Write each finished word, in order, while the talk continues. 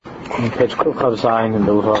On page Kufchav Zayin in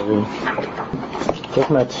the Luhavi,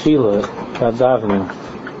 talking about Tefillah, about davening.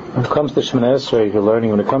 When it comes to Shemoneh Esrei, you're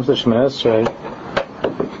learning, when it comes to Shemoneh Esrei,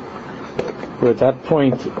 we're at that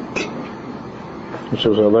point, which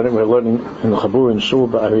we're learning in the Chabur and Shul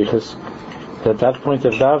Ba'arichas, at that point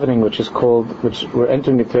of davening, which we're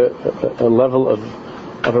entering into a level of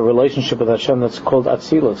a relationship with Hashem that's called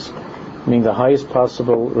Atzilus, meaning the highest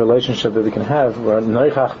possible relationship that we can have. We're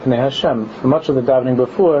Noichach Pnei Hashem. For much of the davening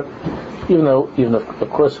before, even though of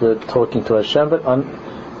course we're talking to Hashem, but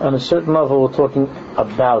on a certain level we're talking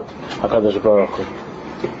about HaKadosh Baruch Hu,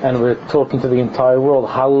 and we're talking to the entire world.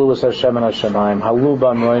 Hallelu is Hashem and Hashemayim. Hallelu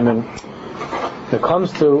b'Amoyim. When it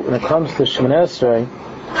comes to Shemoneh Esrei,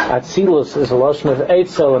 Atzilus is a lashon of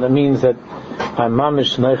Eitzel, and it means that I'm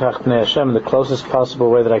mamish Noichach Pnei Hashem in the closest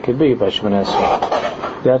possible way that I could be by Shemoneh Esrei.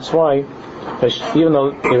 That's why, even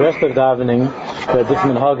though the rest of davening, there are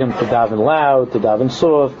different minhagim to daven loud, to daven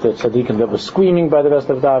soft, the tzaddikim that were screaming by the rest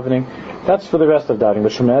of davening. That's for the rest of davening.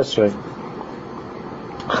 But Shemoneh Esrei,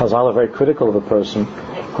 Chazal are very critical of a person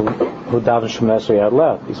who davens Shemoneh Esrei out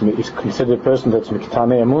loud. He's considered a person that's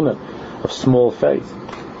miktanei emunah, of small faith.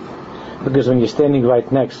 Because when you're standing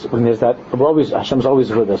right next, when there's that, Hashem's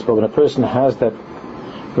always with us, but when a person has that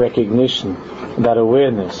recognition, that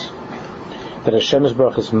awareness, that Hashem's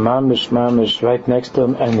Baruch is mamish right next to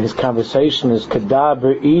him, and his conversation is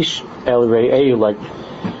kadaber ish el re'eyu,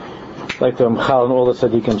 like the Ramchal and all the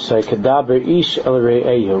tzaddikim say, kadaber ish el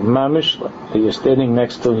re'eyu, mamish, that you're standing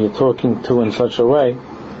next to and you're talking to in such a way.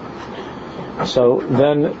 So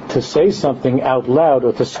then, to say something out loud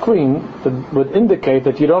or to scream would indicate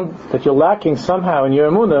that you're lacking somehow in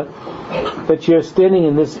your emunah, that you're standing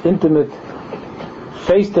in this intimate,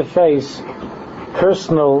 face-to-face,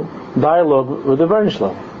 personal dialogue with the Rebbeinu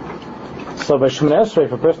Shalom. So by Shemoneh Esrei,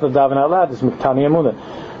 for a person to daven out loud, is Miktani Emunah.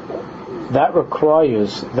 That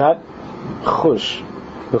chush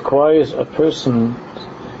requires a person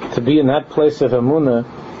to be in that place of Emunah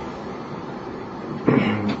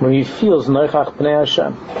where he feels Noichach Pnei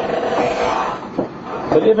Hashem.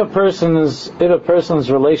 But if a person's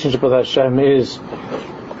relationship with Hashem is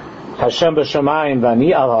Hashem b'Shamayim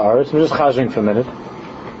v'ani al ha'aretz, we're just chazing for a minute.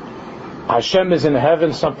 Hashem is in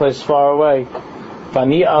heaven, someplace far away.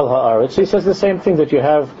 V'ani al ha'aretz. He says the same thing, that you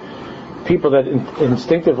have people that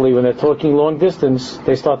instinctively, when they're talking long distance,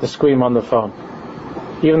 they start to scream on the phone.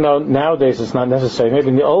 Even though nowadays it's not necessary. Maybe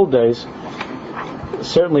in the old days,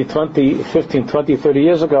 certainly 15, 20, 30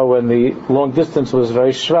 years ago, when the long distance was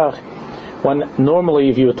very shvach, when normally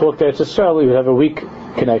if you would talk to Eretz Yisrael, you would have a weak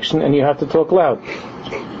connection and you have to talk loud.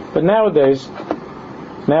 But nowadays,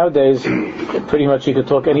 pretty much you could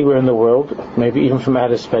talk anywhere in the world, maybe even from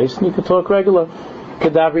outer space, and you could talk regular.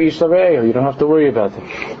 Kadaver ish l're'eyu, you don't have to worry about it.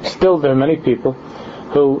 Still, there are many people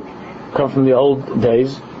who come from the old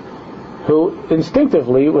days who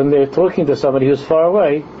instinctively, when they're talking to somebody who's far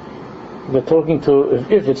away, they're talking to,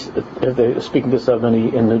 if they're speaking to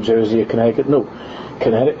somebody in New Jersey or Connecticut, no.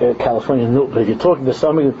 California, no. But if you're talking to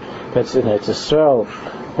somebody that's in Israel,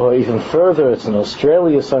 or even further, it's in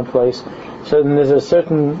Australia someplace, so then there's a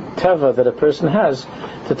certain teva that a person has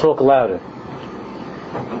to talk louder.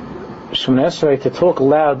 Shemoneh Esrei, to talk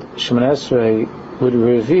loud, Shemoneh Esrei would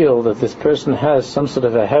reveal that this person has some sort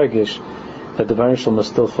of a hergish that the Rebbeinu Shalom is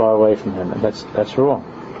still far away from him, and that's wrong.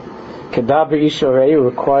 Kedaber ish re'eyu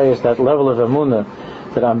requires that level of emunah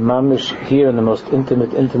that I'm mamish here in the most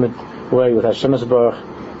intimate way with Hashem's Baruch,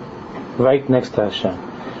 right next to Hashem.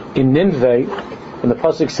 In Ninveh, when the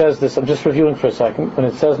pasuk says this, I'm just reviewing for a second. When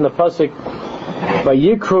it says in the pasuk,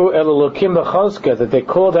 "Vayikru el Elokim b'chazka," that they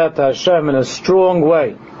called out to Hashem in a strong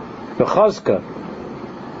way, b'chazka.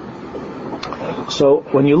 So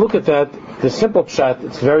when you look at that, the simple pshat,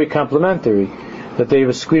 it's very complimentary, that they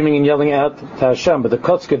were screaming and yelling out to Hashem, but the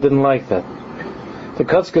Kotzker didn't like that. The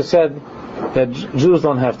Kotzker said that Jews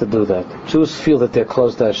don't have to do that. Jews feel that they're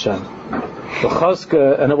close to Hashem. The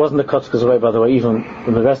Chazka, and it wasn't the Kotzker's way, by the way, even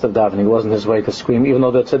in the rest of davening, it wasn't his way to scream, even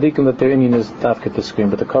though the tzaddikim that they're Indian is dafka to scream,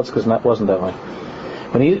 but the Kotzker's wasn't that way.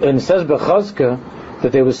 When it says B'chazka,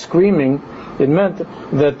 that they were screaming, it meant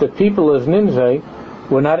that the people of Nineveh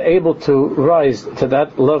were not able to rise to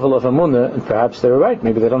that level of emunah, and perhaps they were right,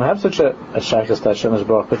 maybe they don't have such a shaykhus to Hashem's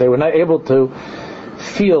Baruch, but they were not able to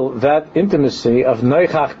feel that intimacy of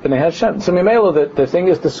Noichach Pnei Hashem. So Mimela, the thing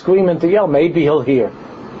is to scream and to yell. Maybe he'll hear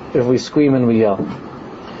if we scream and we yell.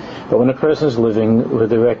 But when a person is living with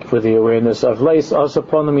the awareness of Leis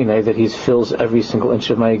Asaponamine, that he fills every single inch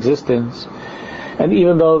of my existence, and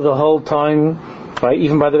even though the whole time,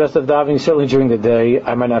 even by the rest of davening, certainly during the day,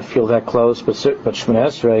 I might not feel that close, but Shemoneh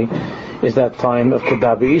Esrei, is that time of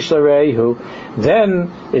Kedaber Ish L'Re'ehu.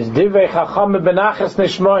 Then is Divrei Chacham Benachas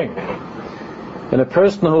Nishmoim. And a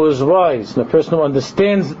person who is wise, and a person who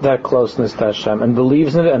understands that closeness to Hashem and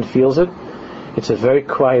believes in it and feels it, it's a very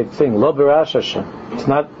quiet thing. Lo b'rash Hashem.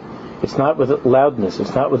 It's not with loudness.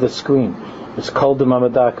 It's not with a scream. It's kol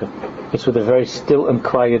d'mamadaka. It's with a very still and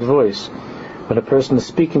quiet voice. When a person is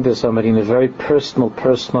speaking to somebody in a very personal,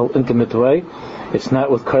 intimate way, it's not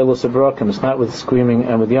with kolos abrakim. It's not with screaming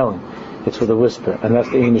and with yelling. It's with a whisper, and that's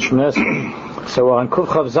the English Shmoneser. So on Kuf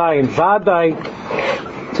Chav Zayin, Vadai,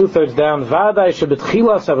 2/3 down, Vadai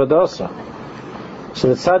shebetchilas avadasa. So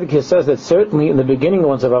the tzaddik here says that certainly in the beginning,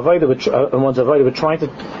 ones of Avodah were trying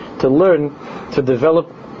to learn to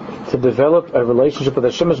develop a relationship with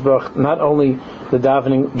Hashem Yisbarach, not only the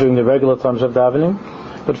davening during the regular times of davening,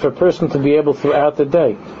 but for a person to be able throughout the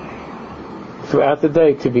day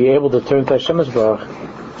to be able to turn to Hashem Yisbarach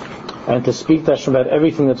and to speak to Hashem about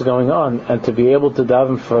everything that's going on, and to be able to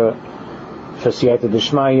daven for Siyata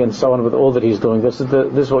Dishmai and so on with all that he's doing. This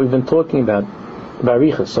is what we've been talking about. So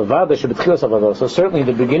certainly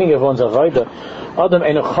the beginning of one's avodah, Adam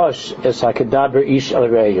Enochosh is Hakedaber Ish Al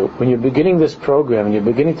Re'ehu. When you're beginning this program and you're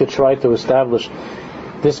beginning to try to establish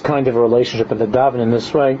this kind of a relationship and the daven in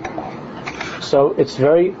this way, so it's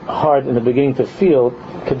very hard in the beginning to feel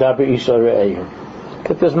Kedaber Ish Al Re'ehu.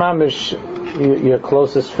 That there's mamish, your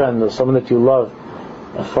closest friend or someone that you love,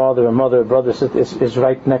 a father, a mother, a brother, is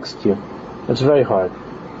right next to you. It's very hard.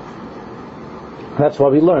 That's why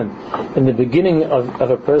we learn. In the beginning of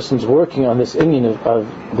a person's working on this inyan of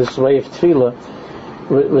this way of tefillah,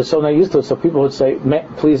 we're so not used to it, so people would say,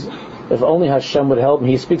 please, if only Hashem would help me.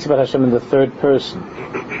 He speaks about Hashem in the third person.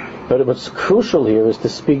 But what's crucial here is to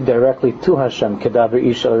speak directly to Hashem, Kedaber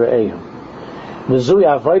Ish Al Re'ehu. V'zui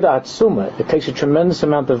avodah atzuma. It takes a tremendous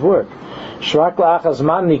amount of work. Shrak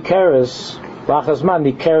la'achazman nikeres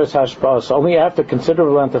hashpah. So only after a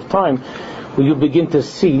considerable amount of time will you begin to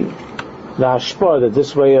see the hashpah that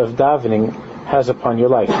this way of davening has upon your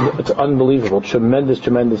life. It's unbelievable, tremendous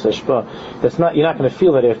hashpah. You're not going to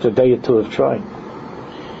feel that after a day or two of trying.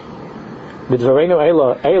 B'dvareinu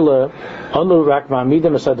eila anu rak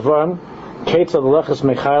ma'amidim esadvarim ketzad lechas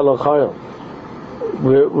mechayel l'chayel.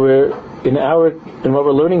 We're in what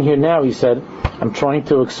we're learning here now. He said, I'm trying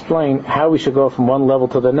to explain how we should go from one level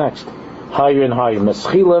to the next, higher and higher.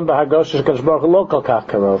 Meschilim b'hagosha shekadosh baruch hu lo kol kach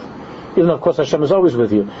karov. Even though, of course, Hashem is always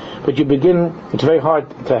with you. But you begin, it's very hard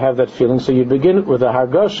to have that feeling, so you begin with a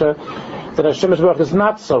hargasha that Hashem Yisbarach is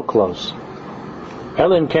not so close. There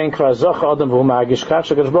are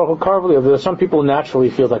some people who naturally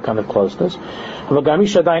feel that kind of closeness. We're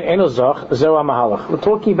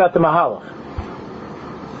talking about the mahalach.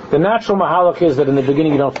 The natural mahalach is that in the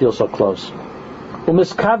beginning you don't feel so close.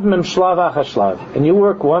 And you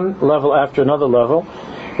work one level after another level,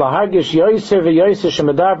 to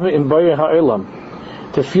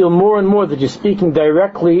feel more and more that you're speaking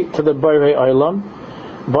directly to the Borei Olam,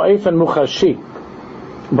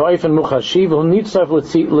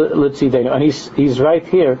 and he's right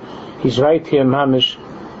here mamish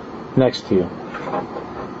next to you.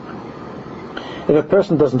 If a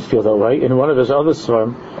person doesn't feel that way, in one of his other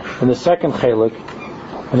svarim, in the second chelik,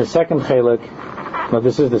 no,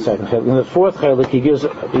 this is the second chelik. In the fourth chelik, he gives a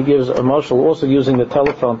mashal, also using the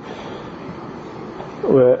telephone,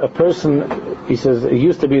 where a person, he says, it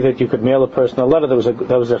used to be that you could mail a person a letter. That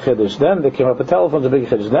was a chiddush. Then there came up a telephone, a big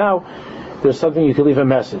chiddush. Now there's something you can leave a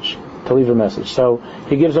message. So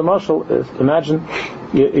he gives a mashal. Imagine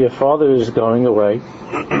your father is going away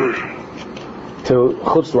to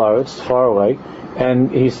Chutz La'aretz, far away, and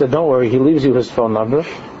he said, don't worry, he leaves you his phone number,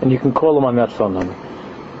 and you can call him on that phone number.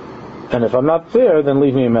 And if I'm not there, then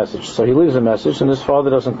leave me a message. So he leaves a message, and his father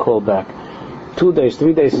doesn't call back. 2 days,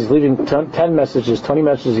 3 days, he's leaving 10 messages, 20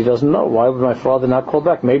 messages, he doesn't know. Why would my father not call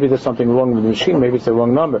back? Maybe there's something wrong with the machine, maybe it's the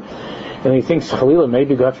wrong number. And he thinks, Chalila,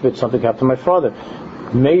 maybe, God forbid, something happened to my father.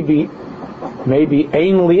 Maybe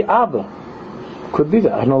Ein Li Abba. Could be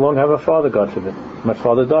that. I no longer have a father, God forbid. My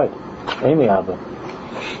father died. Ein Li Abba.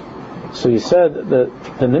 So he said that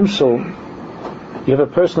the Nimshal, you have a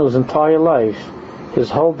person whose entire life, his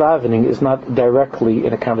whole davening is not directly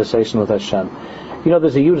in a conversation with Hashem. You know,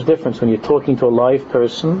 there's a huge difference when you're talking to a live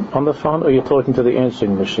person on the phone or you're talking to the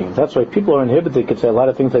answering machine. That's why people are inhibited. They could say a lot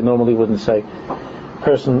of things they normally wouldn't say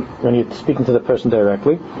when you're speaking to the person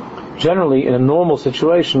directly. Generally, in a normal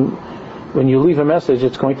situation, when you leave a message,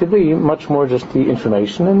 it's going to be much more just the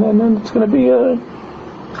information, and then it's going to be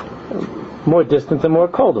more distant and more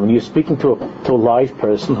cold. When you're speaking to a live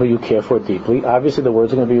person who you care for deeply, obviously the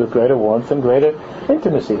words are going to be with greater warmth and greater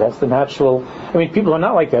intimacy. That's the natural. I mean, people are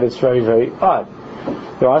not like that. It's very, very odd.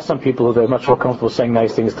 There are some people who are much more comfortable saying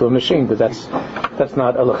nice things to a machine, but that's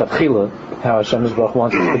not Elechatchila, how Hashem Yisbarach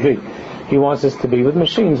wants us to be. He wants us to be with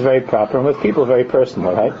machines very proper and with people very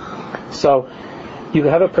personal, right? So you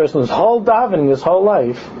have a person whose whole davening, his whole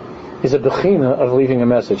life, is a bechina of leaving a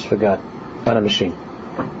message for God on a machine.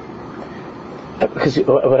 Because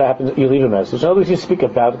what happens, you leave a message. In other words, you speak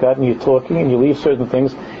about God and you're talking and you leave certain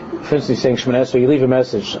things. For instance, saying Shemoneh Esrei, you leave a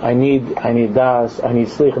message. I need das, I need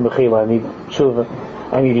slicha mechila, I need tshuva,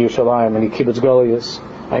 I need Yerushalayim, I need kibbutz golius,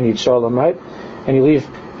 I need shalom, right? And you leave,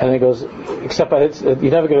 and it goes, except you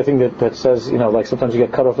never get a thing that says, like sometimes you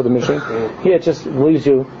get cut off with the machine. Here it just leaves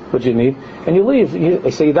you what you need, and you leave.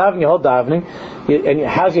 So you daven, your whole davening, and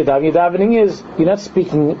how's your davening? Your davening is, you're not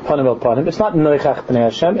speaking panim el panim. It's not noichach b'nei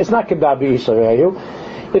Hashem. It's not kedab b'yisraelu.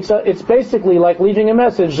 It's basically like leaving a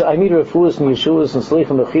message. I need refuahs and yeshuas and slicha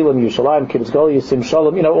and mechila and Yerushalayim, kibbutz golius, sim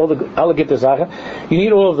shalom. All the alagita zacha. You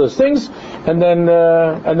need all of those things, and then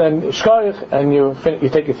shkoich, and you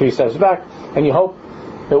take your 3 steps back, and you hope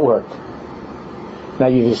it worked. Now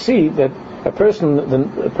you see that a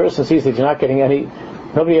person sees that you're not getting any.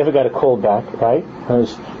 Nobody ever got a call back, right?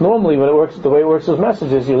 Because normally, when it works, the way it works with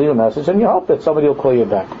messages, you leave a message and you hope that somebody will call you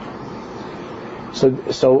back.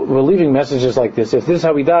 So we're leaving messages like this. If this is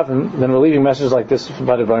how we daven, then we're leaving messages like this for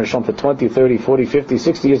 20, 30, 40, 50,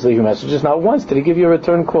 60 years leaving messages. Not once did he give you a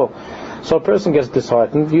return call. So a person gets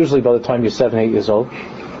disheartened. Usually by the time you're 7, 8 years old,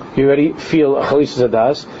 you already feel a chalisas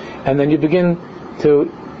adas, and then you begin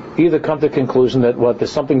to either come to the conclusion that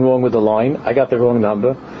there's something wrong with the line. I got the wrong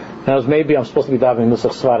number. And maybe I'm supposed to be davening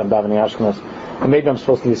Nusach Svar, I'm davening Ashkenaz. And maybe I'm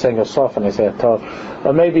supposed to be saying a sof and I say a tov.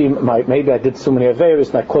 Or maybe I did so many averis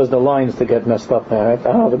and I caused the lines to get messed up. I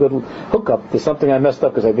don't have a good hookup. There's something I messed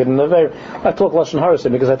up because I did an aver. I talk Lashon Hara,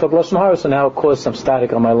 because I talk Lashon Hara, now it caused some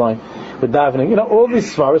static on my line with davening. All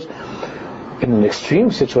these svaras. In an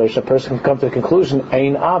extreme situation, a person can come to the conclusion,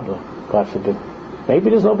 Ein Abba, God forbid. Maybe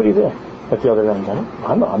there's nobody there at the other end.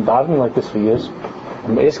 I'm davening like this for years.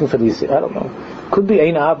 I'm asking for these. I don't know. Could be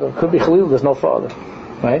Ein Abba, could be Chalil. There's no father,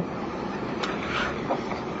 right?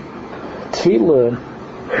 Tefillah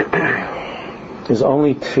is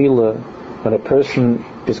only tefillah when a person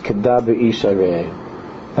is kedab b'ish arei,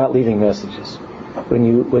 not leaving messages. When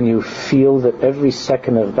you feel that every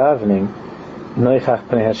second of davening, noichach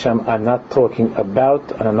b'nei Hashem, I'm not talking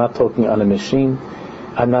about, and I'm not talking on a machine.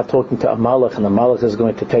 I'm not talking to a malach, and the malach is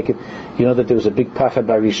going to take it. You know that there was a big pachad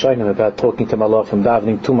by Rishonim about talking to malachim,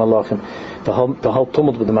 davening to malachim. The whole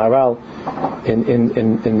tumult with the Maharal in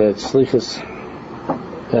the Slichas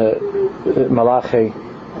Malachi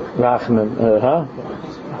Rachamim,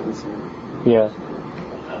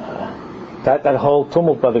 that whole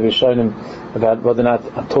tumult by the Rishonim about whether or not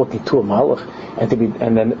I'm talking to a malach,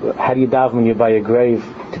 and then how do you daven when you're by a grave,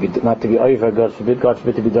 not to be over, God forbid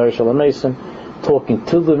to be Darish al Mason, talking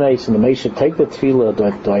to the mason. The mason should take the tefillah.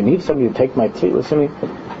 Do I need somebody to take my tefillah?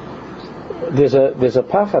 There's a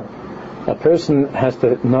pachad. A person has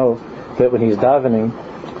to know that when he's davening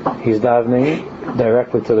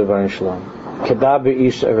directly to the Rebbeinu Shalom. Kedab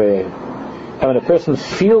b'ish arei. And when a person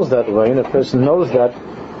feels that way, and a person knows that,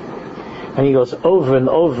 and he goes over and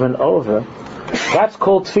over and over, that's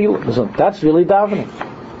called tefillah. That's really davening.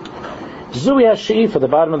 Zui HaShe'if at the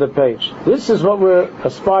bottom of the page. This is what we're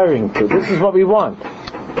aspiring to. This is what we want.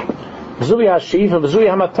 Zui HaShe'if of Zui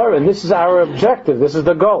HaMatorah. And this is our objective. This is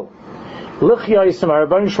the goal. L'chya Yisem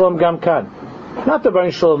Rebbeinu Shalom Gam Kan. Not the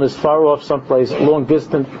Rebbeinu Shalom is far off someplace, long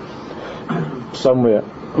distant, somewhere.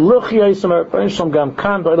 L'chya Yisem Rebbeinu Shalom Gam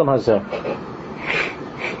Kan B'Olam Hazeh.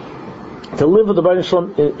 To live with the Rebbeinu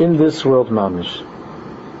Shalom in this world, mamish.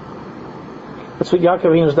 That's what Yaakov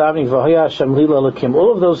Avinu was davening. V'haya Hashem Lila Elokim.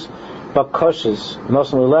 All of those bakoshes,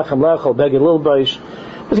 Nosam Lechem Lechel Beged Lil Baish.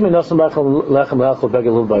 What does it mean, Nosam Lechem Lechel Beged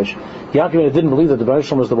Lil Baish? Yaakov Avinu didn't believe that the Rebbeinu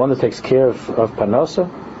Shalom was the one that takes care of Parnasa.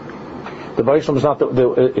 The Rebbeinu Shalom is not he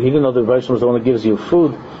didn't know the Rebbeinu Shalom was the one that gives you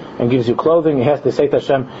food and gives you clothing. He has to say to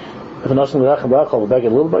Hashem, Nosam Lechem Lechel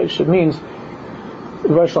Beged Lil Baish. It means,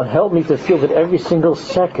 Rebbeinu Shalom, help me to feel that every single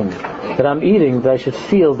second that I'm eating, that I should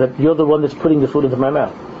feel that you're the one that's putting the food into my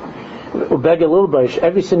mouth.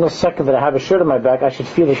 Every single second that I have a shirt on my back, I should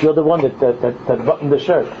feel that you're the one that buttoned the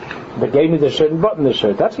shirt, that gave me the shirt and buttoned the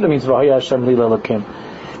shirt. That's what it means. Because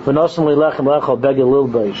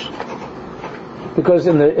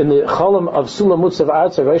in the cholam of Sulam Mutzav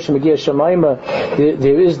Arza Reish Megia Shemaima,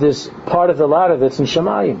 there is this part of the ladder that's in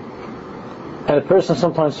Shemayim, and a person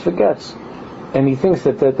sometimes forgets, and he thinks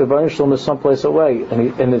that the Rebbeinu Shalom is someplace away,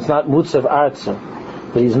 and it's not Mutzav Arza.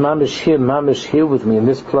 That he's mamish here with me in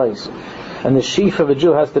this place. And the sheaf of a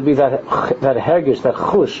Jew has to be that hergish, that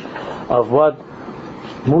chush of what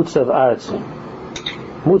Mutzav Arza.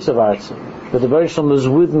 but the Baruch Shalom is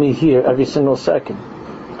with me here every single second.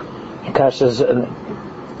 Kasha Zoicha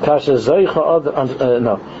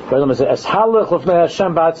Es Halach L'fnei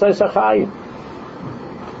Hashem Ba'atzos HaChayim.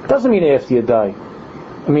 Doesn't mean after you die.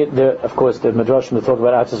 I mean, of course, the Midrashim will talk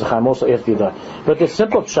about Atzos HaChaim also after you die. But the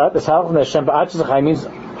simple pshat, Es Halach L'fnei Hashem Ba'atzos HaChayim, means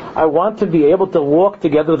I want to be able to walk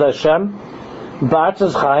together with Hashem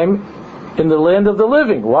Ba'atzos HaChayim in the land of the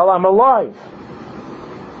living while I'm alive.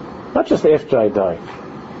 Not just after I die.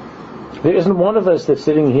 There isn't one of us that's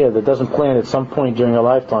sitting here that doesn't plan at some point during our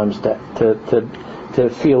lifetimes to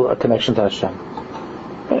feel a connection to Hashem.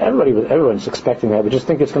 Everyone's expecting that. We just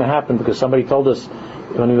think it's going to happen because somebody told us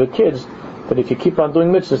when we were kids that if you keep on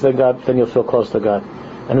doing mitzvahs, then you'll feel close to God.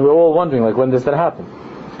 And we're all wondering, like, when does that happen?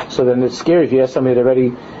 So then it's scary if you ask somebody that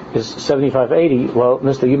already is 75, 80, well,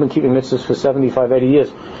 mister, you've been keeping mitzvahs for 75, 80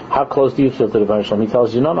 years. How close do you feel to the Baruch Shalom? He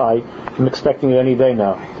tells you, no, I'm expecting it any day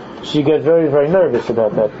now. So you get very, very nervous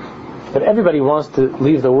about that. But everybody wants to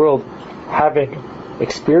leave the world having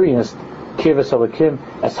experienced Kivas Elokim,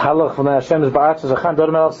 as Halach L'fnei Hashem Ba'atzos HaChayim.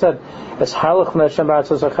 David Melech said, as Halach L'fnei Hashem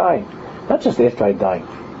Ba'atzos HaChayim. Not just after I die.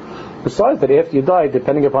 Besides that, after you die,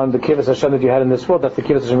 depending upon the Kivas Hashem that you had in this world, that's the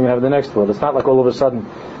Kivas Hashem you're going to have in the next world. It's not like all of a sudden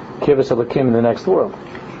Kivas Elokim in the next world.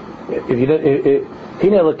 If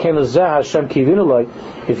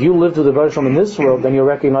you lived with the Baruch Shalom in this world, then you'll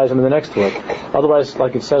recognize him in the next world. Otherwise,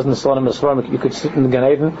 like it says in the Salonim Esfarim, you could sit in the Gan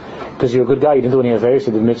Eden because you're a good guy, you didn't do any affairs,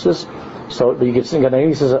 you did mitzvahs. So you could sit in Gan Eden,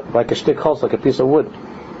 he says, like a shtick holz, like a piece of wood.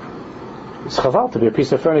 It's chaval to be a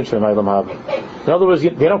piece of furniture in Eilam Haba. In other words, they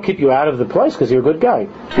don't keep you out of the place because you're a good guy.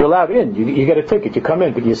 You're allowed in. You get a ticket. You come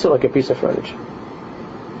in, but you sit like a piece of furniture.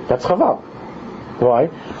 That's chaval. Why?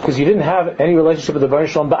 Because you didn't have any relationship with the Baruch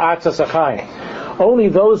Shalom Ba'atzos HaChayim. Only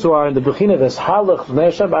those who are in the Bechina of Halach L'fnei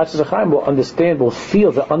Hashem Ba'atzos HaChayim will understand, will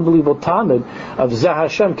feel the unbelievable tamid of Zeh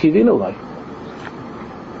Hashem Kivinu Lai.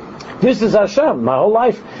 This is Hashem. My whole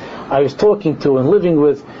life I was talking to and living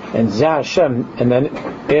with, and Zeh Hashem, and then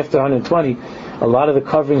after 120, a lot of the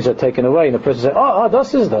coverings are taken away, and the person says, oh,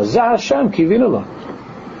 this is the Zeh Hashem Kivinu Lai.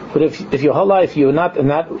 But if your whole life you're not in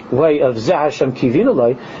that way of Zeh Hashem Kivinu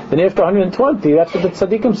Lai, then after 120, that's what the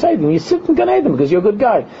tzaddikim say. Then you sit in Gan Eden because you're a good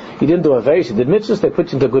guy. You didn't do a vase, you did mitzvahs, they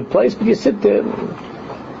put you into a good place, but you sit there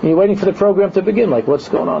and you're waiting for the program to begin. Like, what's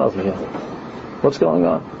going on over here? What's going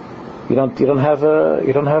on? You don't have a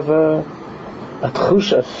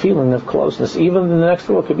tchusha, a feeling of closeness. Even in the next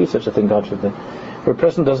world could be such a thing, God forbid, where a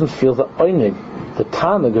person doesn't feel the oinig, the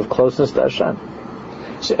tanig of closeness to Hashem.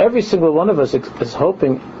 So every single one of us is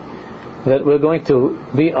hoping that we're going to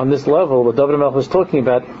be on this level what David Melech was talking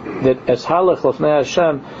about, that as Halach L'fnei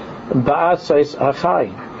Hashem Ba'atzos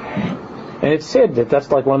HaChayim. And it's said that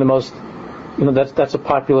that's like one of the most, that's a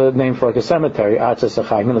popular name for like a cemetery, Atzos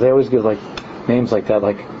HaChayim. They always give like names like that,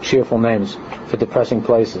 like cheerful names for depressing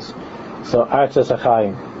places. So Atzos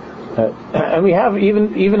HaChayim. And we have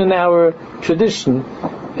even in our tradition,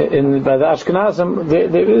 by the Ashkenazim,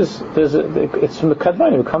 it's from the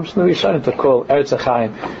Kadmanim. It comes from the Rishonim to call Eretz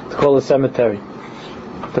HaChayim, to call a cemetery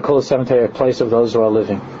a place of those who are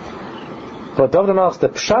living. But David Melech, the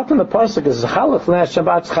pshat in the pasuk is Halach L'fnei Hashem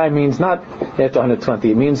Ba'atzos HaChayim means not after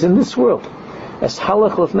 120. It means in this world, as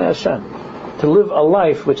Halach L'fnei Hashem, to live a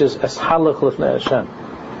life which is as Halach L'fnei Hashem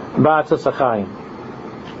Ba'atzos HaChayim.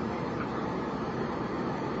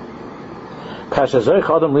 When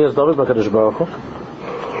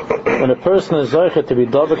a person is zoicha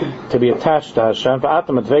to be attached to Hashem,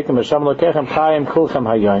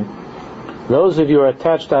 those of you who are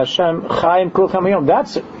attached to Hashem,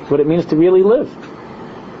 that's what it means to really live.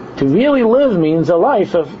 To really live means a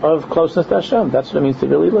life of closeness to Hashem. That's what it means to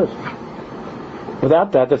really live.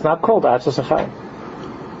 Without that, it's not called Atzos HaChayim.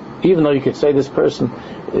 Even though you could say this person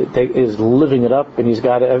is living it up, and he's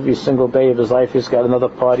got every single day of his life, he's got another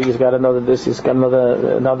party, he's got another this, he's got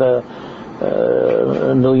another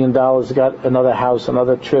 $1 million, he's got another house,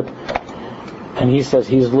 another trip, and he says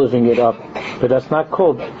he's living it up. But that's not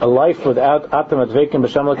called a life without Atam Adveikim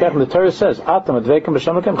B'Shem Elokeichem. The Torah says Atam Adveikim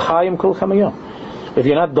B'Shem Elokeichem Chayim Kol Chamayom. If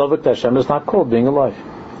you're not dovek to Hashem, it's not called being alive.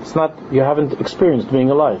 It's not, you haven't experienced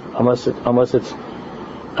being alive unless it's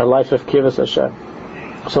a life of Kivas Hashem.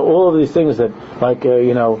 So all of these things that, like,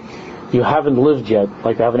 you haven't lived yet,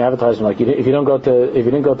 like they have an advertisement, like if you didn't go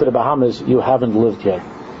to the Bahamas, you haven't lived yet.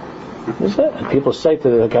 Is that? And people say to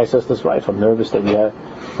the guy, says to his wife, I'm nervous that we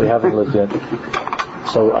haven't lived yet.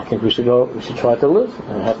 So I think we should try to live,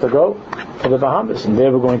 and have to go to the Bahamas, and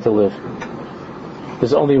there we're going to live.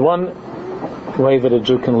 There's only one way that a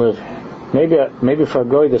Jew can live. Maybe for a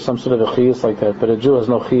goy there's some sort of a chiyus like that, but a Jew has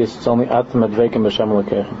no chiyus. It's only Atam Adveikim B'Shem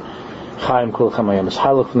Elokeichem. Chaim Kul Chamayim.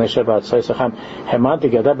 Halach Fnei Shabbat Tzayis Chaim. Hemanti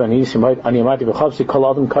Gadab Ani Yisimait Ani Yamati B'Chavsi Kol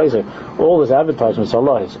Adam Kaiser. All his advertisements are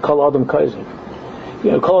lies. Kol Adam Kaiser.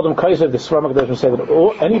 Kol Adam Kaiser. The Sfarim Hakadoshim say that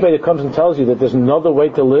anybody that comes and tells you that there's another way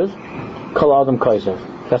to live, Kol Adam Kaiser.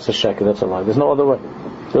 That's a sheker. That's a lie. There's no other way.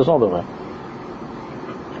 There's no other way.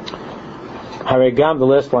 Harigam, the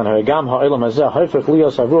last line. Harigam Ha'olam Hazeh Ha'ifrich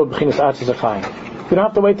Lios Avur B'chinas Atzis Achayim. You don't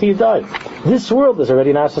have to wait till you die. This world is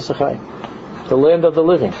already an Atzis Achayim, the land of the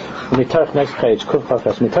living. Mitoch, next page. Kuf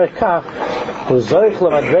Chafes. Mitoch Kaf. Uzoich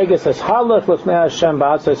lemadreges es halach lefnei Hashem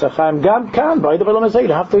ba'atzis Achayim gam kan b'ayda b'olam hazeh. You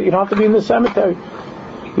don't have to be in the cemetery.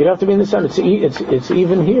 You don't have to be in the cemetery. It's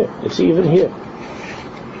even here. It's even here.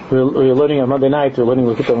 We're learning on Monday night. We're learning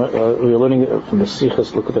from the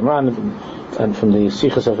Sichos Likutei Moharan and from the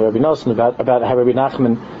Sichos of Rabbi Nosson about how Rabbi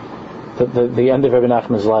Nachman, the end of Rabbi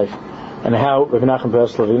Nachman's life, and how Rabbi Nachman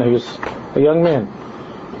Breslov, he was a young man.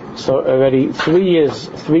 So already 3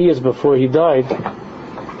 years before he died,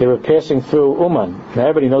 they were passing through Uman. Now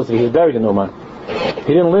everybody knows that he was buried in Uman.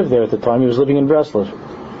 He didn't live there at the time. He was living in Breslov.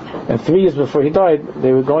 And 3 years before he died,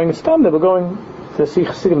 they were going Stam. They were going to see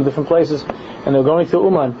Chassidim in different places, and they were going through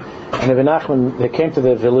Uman. And Rabbi Nachman, they came to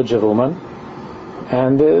the village of Uman,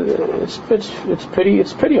 and it's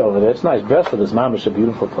pretty over there. It's nice. Breslov is mamish, a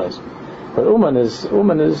beautiful place, but Uman is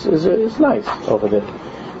nice over there.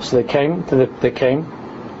 So they came,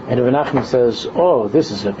 and Rabbi Nachman says, "Oh,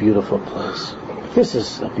 this is a beautiful place. This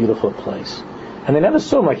is a beautiful place." And they never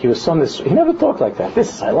saw him like he was this. He never talked like that.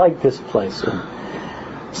 I like this place. And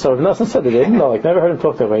so Rabbi Nosson said that they didn't know, never heard him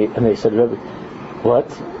talk that way. And they said, "Rabbi, what?"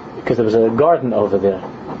 Because there was a garden over there,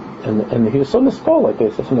 and he was so miscalled like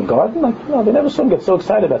this. From the garden, they never saw him get so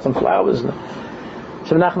excited about some flowers. So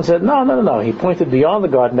Rabbi Nachman said, "No." He pointed beyond the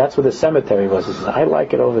garden. That's where the cemetery was. He said, "I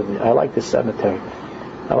like it over there. I like this cemetery.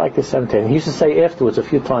 I like this cemetery." And he used to say afterwards a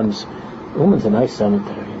few times, "Uman's a nice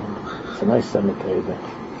cemetery. It's a nice cemetery there."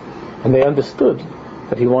 And they understood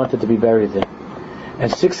that he wanted to be buried there.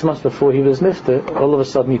 And 6 months before he was nifter, all of a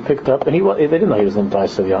sudden he picked up, and they didn't know he was going to die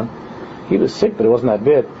so young. He was sick, but it wasn't that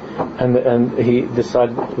bad. And he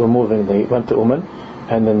decided we're moving. They went to Uman,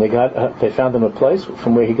 and then they found him a place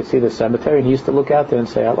from where he could see the cemetery, and he used to look out there and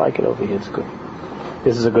say, "I like it over here. It's good.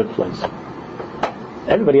 This is a good place."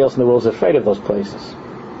 Everybody else in the world is afraid of those places.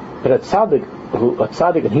 But a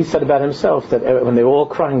tzaddik, and he said about himself that when they were all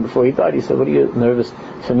crying before he died, he said, "What are you nervous?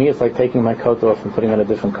 For me, it's like taking my coat off and putting on a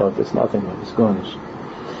different coat. It's nothing. It's garnish."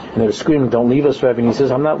 And they were screaming, "Don't leave us, Rebbe." And he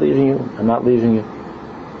says, "I'm not leaving you. I'm not leaving you."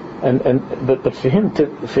 But for him,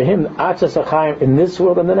 Atzas Achayim in this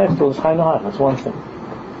world and the next world is Chai Nahar. That's one thing.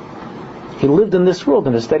 He lived in this world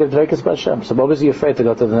in a state of Dreikas B'Hashem. So what was he afraid to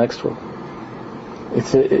go to the next world?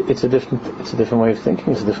 It's a different way of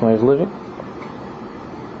thinking. It's a different way of living.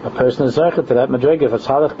 A person is zeichet to that madrega. If it's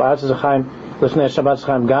halach ba'atzis achayim, lifnei Shabbat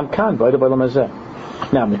achayim gam kan b'oida b'olam hazeh.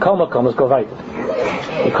 Now, mikol makom, let's go weiter.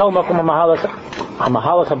 Mikol makom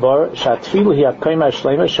ha'mahalach habor sha'atfilu hi ha'koyma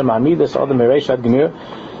ha'shleima shema'amidas adam mereish ad gemir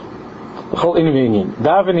b'chol inyan.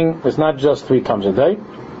 Davening is not just 3 times a day.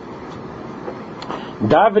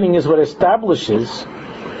 Davening is what establishes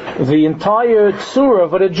the entire tzura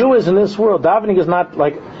of what a Jew is in this world. Davening is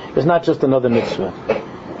not just another mitzvah.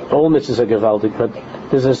 All mitzvahs are gewaltig, but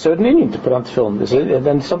there's a certain inyan to put on tefillin.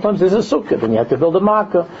 Then sometimes there's a sukkah, then you have to build a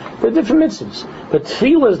makkah. There are different mitzvahs. But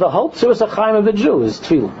tefillah is the whole tzivus achayim of the Jew, is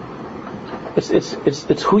tefillah.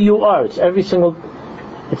 It's who you are. It's every single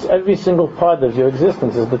part of your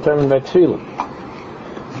existence is determined by tefillah.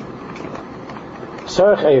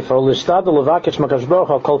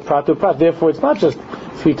 Therefore, it's not just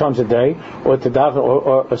 3 times a day, or to daven,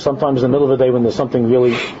 or sometimes in the middle of the day when there's something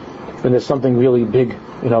really big,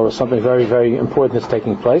 or something very, very important that's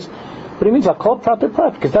taking place. But it means I call prat,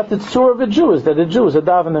 because that's the tzur of a Jew, is that a Jew is a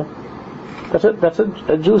davener.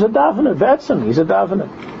 A Jew is a davener. That's him. He's a davener.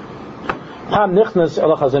 Pam nichnas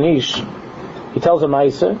el Chazon Ish. He tells a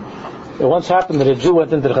ma'aser. It once happened that a Jew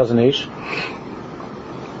went into the Chazon Ish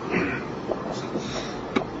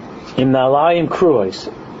in nalayim kruos,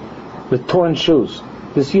 with torn shoes.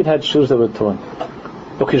 This Yid had shoes that were torn.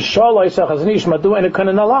 Because Shalai said Chazon Ish madu and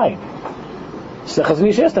kana nalayim. So Chazon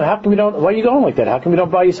Ish asked him, why are you going like that? How come you don't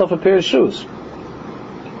buy yourself a pair of shoes?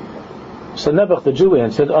 So Nebuch the Jew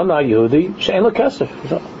answered, Ana Yehudi she'en lo kesef.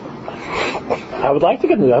 I would like to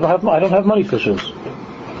get new. I don't have money for shoes.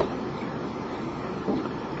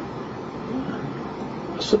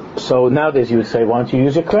 So nowadays you would say, why don't you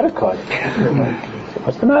use your credit card?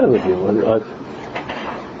 What's the matter with you?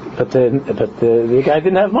 But the guy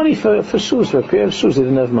didn't have money for shoes, for a pair of shoes. He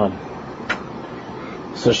didn't have money.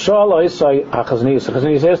 So Chazon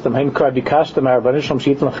Ish asked him,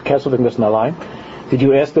 did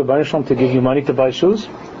you ask the Rebbeinu Shalom to give you money to buy shoes?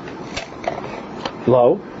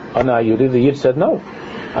 Lo, Ana Yudi, the Yid said no.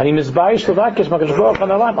 I'm embarrassed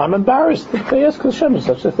to ask Hashem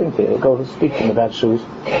such a thing to go speak to him about shoes.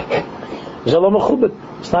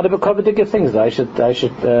 It's not a bekovidik things that I should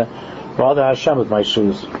bother Hashem with my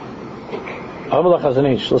shoes. Listen what the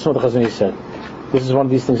Chazon Ish said. This is one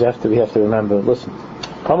of these things we have to remember. Listen.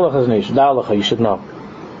 You should know.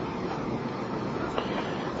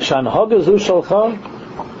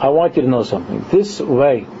 I want you to know something. This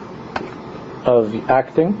way of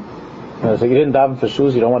acting, so you didn't daven for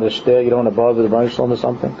shoes, you don't want to stare, you don't want to bother the Baruch Shalom or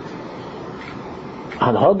something.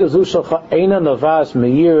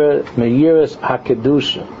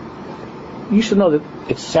 You should know that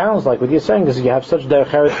it sounds like what you're saying is you have such derech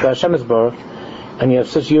eretz to Hashem's Baruch, and you have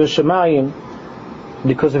such yiras shamayim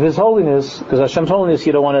because of His holiness. Because Hashem's holiness,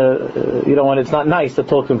 you don't want. It's not nice to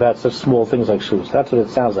talk to Him about such small things like shoes. That's what it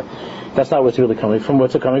sounds like. That's not what's really coming from.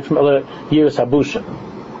 What's it coming from? Yiras habusha.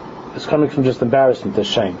 It's coming from just embarrassment, to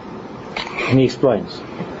shame. And he explains.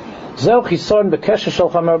 You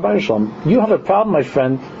have a problem, my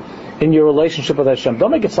friend, in your relationship with Hashem.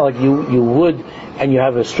 Don't make it sound like you would, and you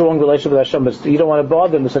have a strong relationship with Hashem, but you don't want to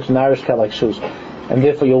bother Him with such an Irish cat like shoes, and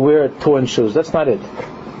therefore you'll wear torn shoes. That's not it.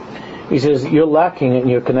 He says you're lacking in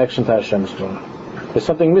your connection to Hashem. There's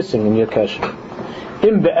something missing in your connection.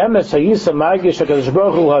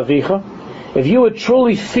 If you would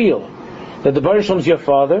truly feel that the Baruch Shalom is your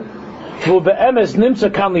Father,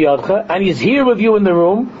 and He's here with you in the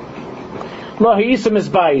room,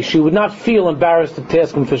 you would not feel embarrassed to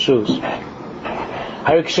ask Him for shoes.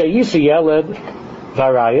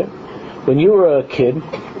 When you were a kid,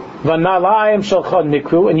 and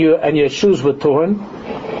your shoes were torn,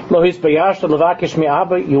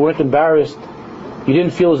 you weren't embarrassed. You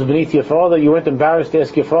didn't feel it was beneath your father. You weren't embarrassed to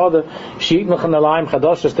ask your father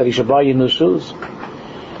that he should buy you new shoes.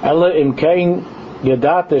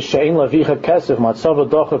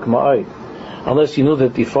 Unless you knew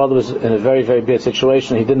that your father was in a very, very bad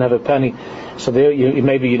situation, he didn't have a penny, so there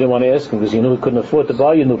maybe you didn't want to ask him because you knew he couldn't afford to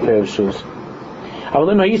buy you a new pair of shoes. But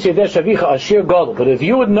if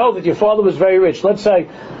you would know that your father was very rich, let's say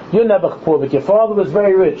you're never poor, but your father was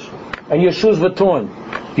very rich, and your shoes were torn,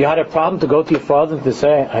 you had a problem to go to your father and to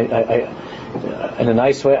say, I in a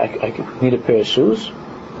nice way, I need a pair of shoes?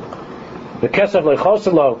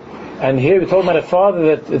 And here we're talking about a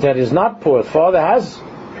father that is not poor. Father has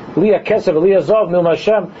your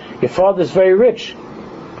father is very rich.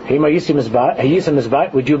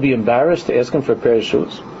 Would you be embarrassed to ask him for a pair of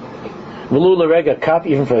shoes?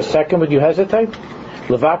 Even for a second, would you hesitate?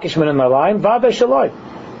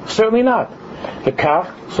 Certainly not.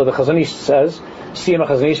 So the Chazon Ish says,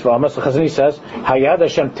 Hayad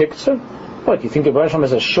Hashem Tiktser? What, you think the Baruch Shalom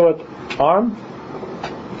has a short arm?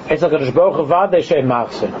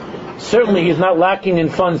 Certainly He's not lacking in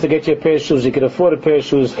funds to get you a pair of shoes. He could afford a pair of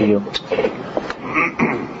shoes for you.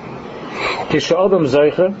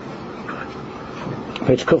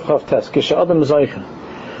 Page Kuf Chav Tes.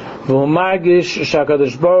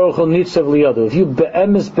 If you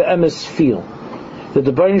be'emes feel that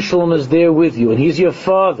the Baruch Shalom is there with you, and He's your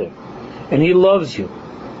Father, and He loves you,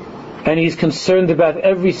 and He's concerned about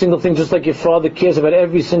every single thing, just like your Father cares about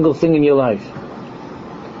every single thing in your life.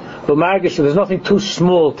 But there's nothing too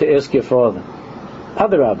small to ask your Father.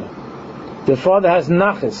 Adarabah. The Father has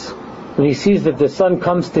nachas when He sees that the Son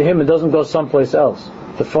comes to Him and doesn't go someplace else.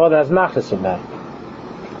 The Father has nachas in that.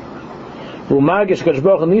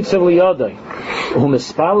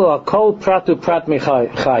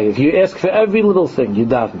 If you ask for every little thing, you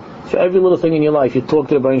daven. For every little thing in your life, you talk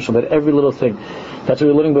to the Baruch Shalom about every little thing. That's what we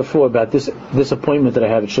were learning before about this appointment that I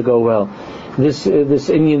have. It should go well. This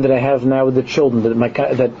Indian that I have now with the children, that I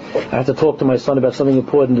have to talk to my son about something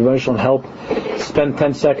important. The Baruch Shalom help spend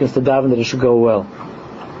 10 seconds to daven that it should go well.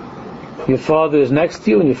 Your father is next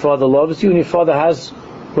to you, and your father loves you, and your father has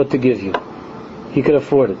what to give you. He could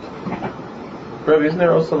afford it. Rabbi, isn't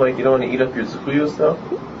there also you don't want to eat up your zechuyos though?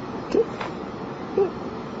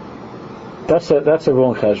 That's a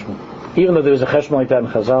wrong cheshbon. Even though there is a cheshbon like that in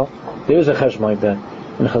Chazal, there is a cheshbon like that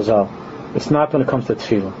in Chazal. It's not when it comes to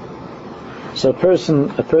tefillah. So a person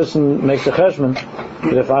makes a cheshbon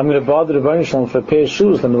that if I'm going to bother the Baruch Shalom for a pair of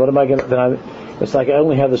shoes, then what am I going to? It's like I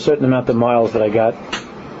only have a certain amount of miles that I got.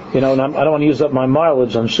 And I don't want to use up my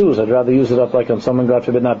mileage on shoes. I'd rather use it up like on someone, God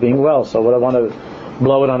forbid, not being well. So what I want to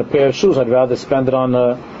blow it on a pair of shoes, I'd rather spend it on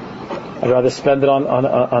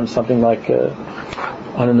something like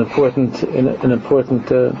on an important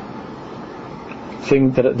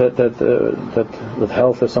thing that with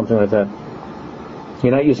health or something like that.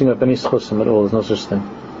 You're not using up any schusim at all. There's no such thing.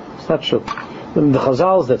 It's not true. The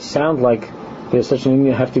chazals that sound like there's such a thing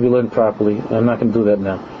have to be learned properly. I'm not going to do that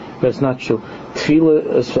now. But it's not true.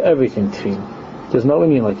 Tefillah is for everything. Tefillah. There's no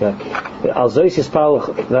Indian like that.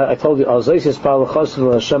 I told you, Al Zayis Yispal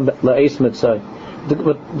Chassid Hashem La'es Mitzay.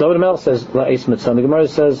 What David Melch says La'es Mitzay. The Gemara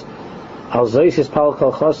says Al Zayis Yispal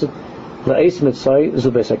Chassid La'es Mitzay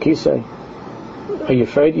Zubes Akisay. Are you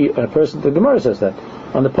afraid? A person. The Gemara says that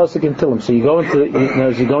on the pasuk in Tehillim. So you go into,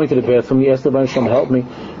 as you're going to the bathroom, you ask the Rebbeinu Shalom to help me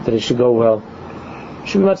that it should go well. It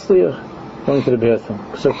should be matzliach going to the bathroom.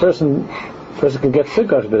 So a person can get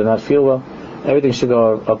sick out of it and not feel well. Everything should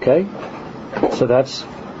go okay. So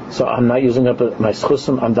I'm not using up my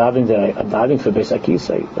schusim. I'm diving for Beis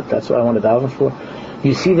Akisai. That's what I want to daven for.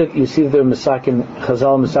 You see that they're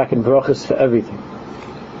Chazal Masakin brachas for everything,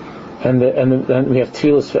 and we have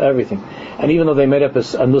tefillas for everything. And even though they made up a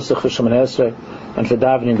nusach for Shemoneh Esrei and for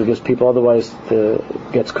davening, because people otherwise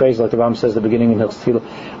gets crazy, like the Ram says at the beginning in Hilchos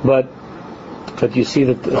Tefillah, but you see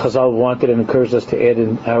that Chazal wanted and encouraged us to add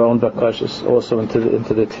in our own bakashas also into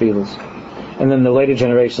the tefillas. And then the later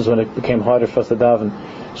generations, when it became harder for us to daven,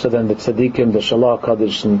 so then the tzaddikim, the Shalah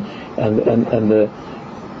Kaddish, and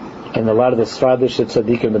a lot of the Sfadish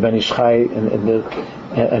tzaddikim, the Ben Ish Chai, and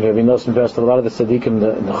Rabbi Nosson Best, a lot of the tzaddikim,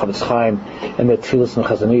 the Chavetz Chaim, and the tefillas and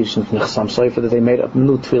Chazon Ish and Chassam Sofer, that they made up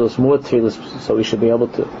new tefillas, more tefillas, so we should be able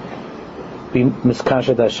to be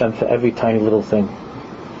miskashed Hashem for every tiny little thing.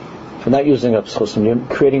 For not using up schusim, you're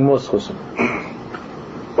creating more schusim.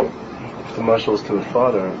 If the marshal is to the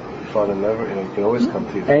father never, you can always come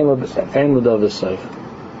to you. Ein l'dav v'seif.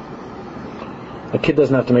 A kid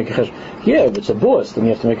doesn't have to make a cheshbon. Yeah, if it's a boss, then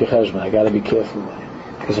you have to make a cheshbon. I got to be careful,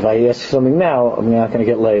 because if I ask something now, I'm not going to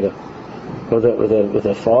get later. With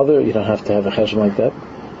a father, you don't have to have a cheshbon like that.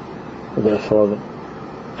 With a father,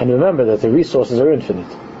 and remember that the resources are infinite.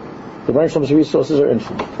 The Rebbeinu Shalom's resources are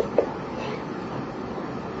infinite.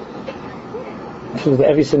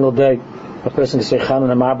 Every single day, a person can say Chanun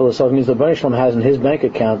HaMarbel itself means the Rebbeinu Shalom has in his bank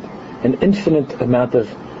account an infinite amount of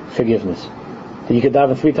forgiveness. That you could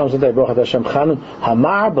daven 3 times a day, Baruch Hashem Chanun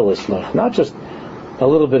HaMarbel Islach, not just a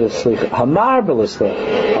little bit of slicha, HaMarbel Islach,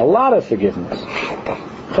 a lot of forgiveness.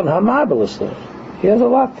 Chanun HaMarbel Islach, he has a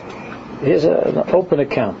lot. He has an open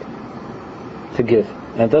account to give,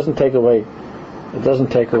 and it doesn't take away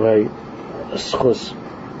a schus.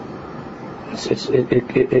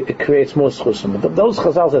 It creates more schusim. Those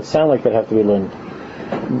chazals that sound like that have to be learned,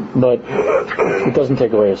 but it doesn't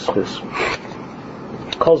take away a schus.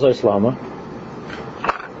 Kol Zois Lama,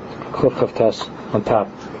 Kuf Chav Tas on top.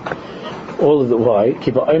 All of the why.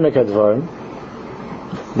 Keep an Omek Advarim.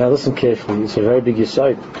 Now listen carefully. It's a very big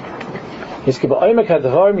yesod. He's Keep an Omek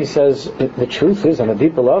Advarim. He says the truth is on a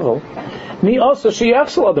deeper level. Me also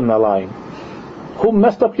sheyachsel adam nalayim. Who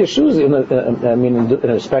messed up your shoes in a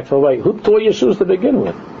respectful way? Who tore your shoes to begin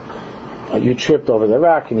with? You tripped over the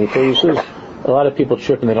rack and you tore your shoes. A lot of people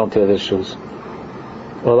trip and they don't tear their shoes.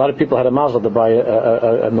 Well, a lot of people had a mazel to buy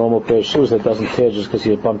a normal pair of shoes that doesn't tear just because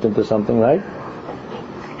you bumped into something, right?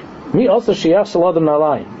 Me also sheyach saladam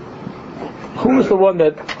nalayim. Who was the one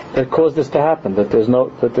that caused this to happen? That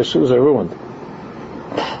the shoes are ruined.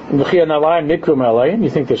 You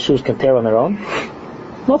think the shoes can tear on their own?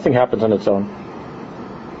 Nothing happens on its own.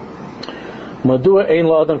 And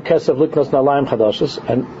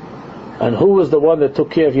who was the one that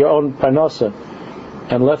took care of your own parnasa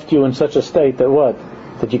and left you in such a state that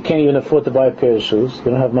you can't even afford to buy a pair of shoes?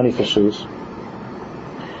 You don't have money for shoes.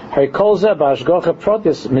 Everything is ashgacha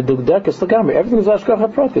pratis.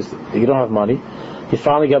 You don't have money. You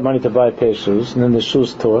finally got money to buy a pair of shoes, and then the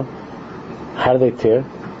shoes tore. How do they tear?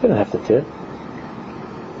 They don't have to tear.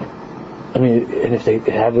 I mean, and if they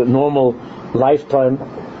have a normal lifetime,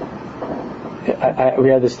 we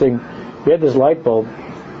had this light bulb.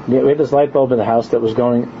 We had this light bulb in the house that was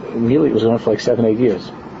going for like 7-8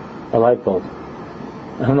 years. A light bulb.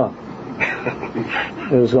 I don't know.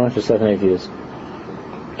 It was going for 7-8 years.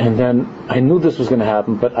 And then I knew this was going to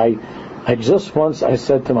happen, but I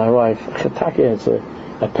said to my wife, it's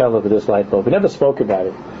a pella with this light bulb. We never spoke about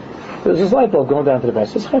it. There was this light bulb going down to the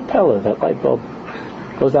basement. It's a pella, that light bulb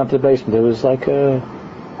goes down to the basement. It was like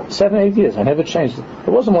 7-8 years. I never changed it. It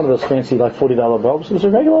wasn't one of those fancy like $40 bulbs. It was a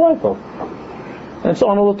regular light bulb. And it's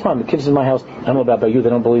on all the time. The kids in my house, I don't know about you, they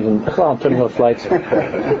don't believe in, I'm turning off lights.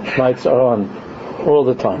 Lights are on all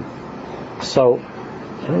the time. So, I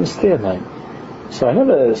didn't understand that. So I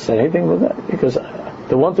never said anything with that, because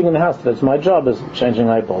the one thing in the house that's my job is changing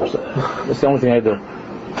light bulbs. It's the only thing I do.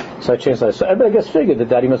 So I changed lights. So everybody gets figured that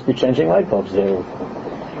Daddy must be changing light bulbs there.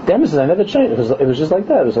 Damn, I never changed. It was just like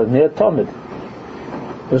that. It was a near Talmud.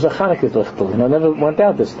 It was a Chanukah lichtel. I never went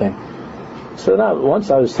out this thing. So now,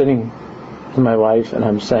 once I was sitting with my wife and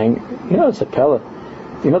I'm saying, it's a pella.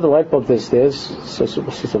 The light bulb that's there. So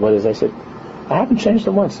she said, what is it? I said, I haven't changed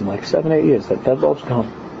it once in like 7-8 years. That bulb's gone.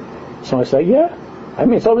 So I say, yeah. I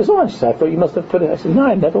mean, it's always on. She said, I thought you must have put it. I said, no,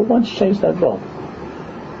 I never once changed that bulb.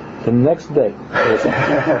 The next day,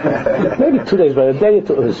 maybe 2 days, but a day or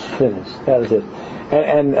two, it was finished. That was it.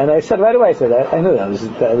 And I said right away, I knew that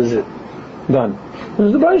was it. Done.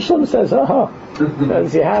 The Baruch Shalom says,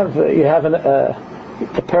 because you have a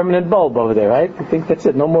permanent bulb over there, right? I think that's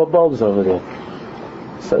it. No more bulbs over there.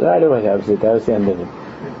 So right away, that was it. That was the end of it.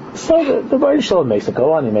 So the Baruch Shalom makes it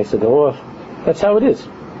go on. He makes it go off. That's how it is.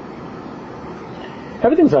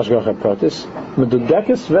 Everything's Hashgacha Pratis.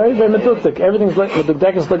 Medugdekis, very, very medugdek. Everything's like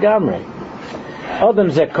medugdekis legamrei. Adam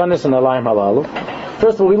zekonis and alayim halalu.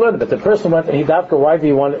 First of all, we learned that the person went and he dafka. Why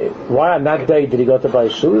on that day did he go to buy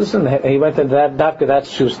shoes? And he went to that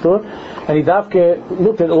shoe store, and he dafka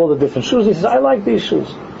looked at all the different shoes. He says, "I like these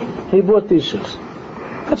shoes." He bought these shoes.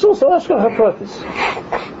 That's also Hashgacha Pratis.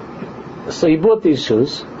 So he bought these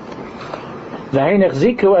shoes. So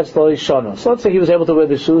let's say he was able to wear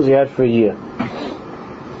the shoes he had for a year.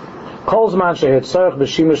 As long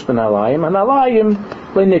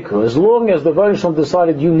as the Baruch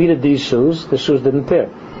decided you needed these shoes, the shoes didn't tear.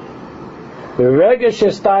 The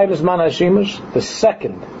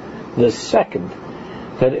second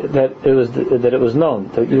that it was known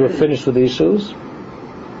that you were finished with these shoes,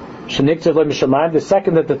 the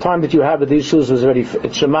second that the time that you had with these shoes was already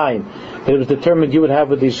shemayim, that it was determined you would have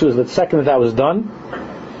with these shoes, the second that was done,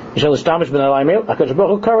 HaKadosh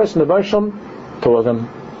Baruch Hu and the Baruch tore them.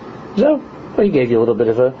 So, he gave you a little bit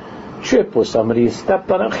of a trip, or somebody stepped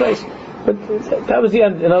on a face, but that was the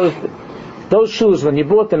end. Those shoes, when you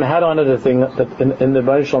bought them, had on it a thing that in the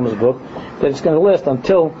Baruch Shalom's book that it's going to last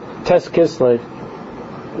until Tes Kislev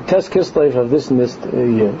of this and this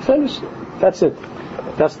year. Finished. That's it.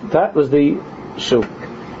 That was the shoe.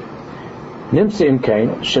 Nimtzi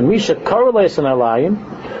Imkain Shemisha Koreleis Alayim,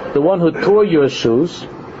 the one who tore your shoes,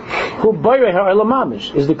 who Bayrei Ha'olam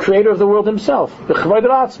is the creator of the world himself. The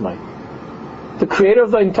creator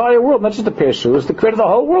of the entire world, not just a pair of shoes. The creator of the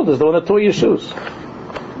whole world is the one that tore your shoes.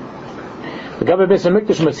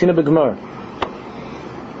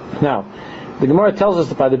 Now, the Gemara tells us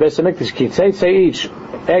that by the Beis Hamikdash, ki tzeitzei each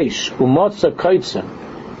eish umotza koitza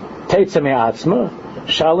teitza me'atzma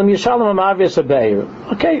shalom yishalom amavias abeir.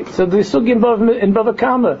 Okay, so the sugi in Bava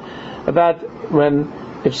Kama about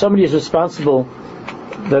if somebody is responsible,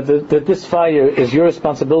 that this fire is your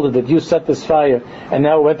responsibility, that you set this fire, and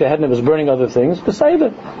now it went ahead and it was burning other things,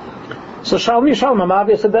 beseder. So Shalom Yishalom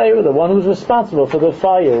Hamavias Adayru, the one who's responsible for the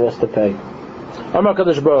fire has to pay. Amar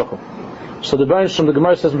Kadosh Baruch Hu. So the branch from the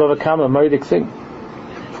Gemara says in Bava Kama, a Maridik thing.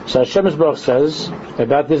 So Hashem Baruch says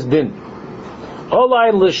about this din.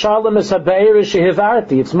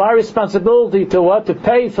 It's my responsibility to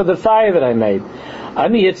pay for the fire that I made. I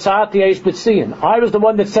was the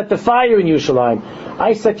one that set the fire in Yerushalayim.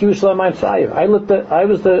 I set Yerushalayim on fire. I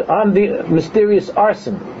was on the mysterious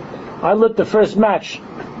arson. I lit the first match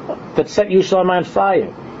that set Yerushalayim on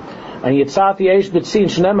fire. And Yitzati Eish B'tzin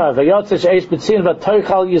Shnema V'yotzesh Eish B'tzin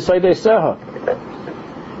V'toichal Yisodei Seha.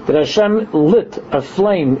 That Hashem lit a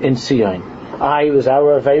flame in Sion. It was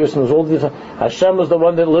our Averis and was all the Hashem was the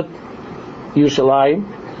one that lit Yerushalayim.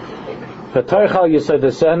 V'toichal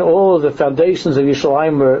Yisodei Seha. All of the foundations of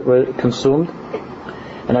Yerushalayim were consumed.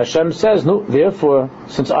 And Hashem says, no, therefore,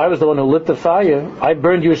 since I was the one who lit the fire, I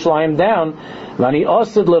burned Yerushalayim down, and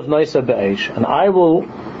I will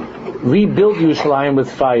rebuild Yerushalayim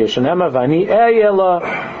with fire.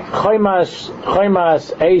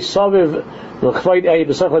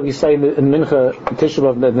 We say in Mincha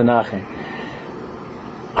Tisha B'Av.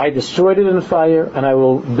 I destroyed it in fire, and I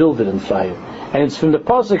will build it in fire. And it's from the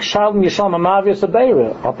pasuk Shalom Yishalom Hamavias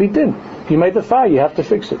Abeira. Apidin. You made the fire, you have to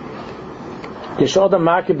fix it.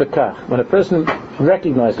 When a person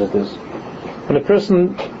recognizes this, when a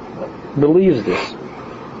person believes this,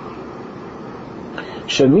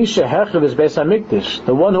 Shemisha Hechav is Beis Hamikdash,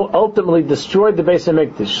 the one who ultimately destroyed the Beis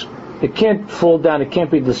Hamikdash. It can't fall down, it can't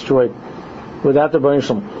be destroyed without the Baruch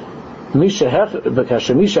Shalom. Misha Hechav is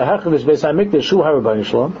Beis Hamikdash, who Baruch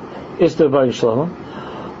Shalom is the Baruch Shalom.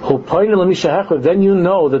 Who pointed Misha Hechav, then you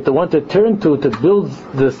know that the one to turn to build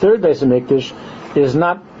the third Beis Hamikdash is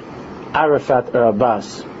not Arafat or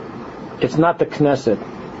Abbas. It's not the Knesset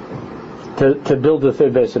to build the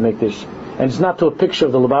third Beis Hamikdash, and it's not to a picture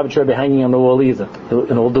of the Lubavitch Rebbe hanging on the wall either.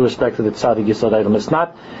 In all due respect to the Tzaddik Yisod item,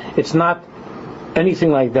 it's not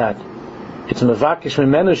anything like that. It's Mevakish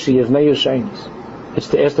Memenoshi of Meir Shainis. It's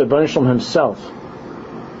to ask the Baruch Shalom himself,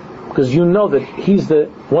 because you know that he's the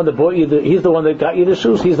one that bought you. He's the one that got you the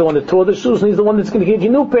shoes. He's the one that tore the shoes, and he's the one that's going to give you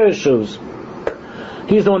a new pair of shoes.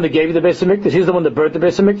 He's the one that gave you the Beis Hamikdash. He's the one that burnt the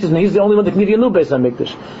Beis Hamikdash, and he's the only one that can give you a new Beis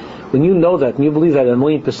Hamikdash. when you know that and you believe that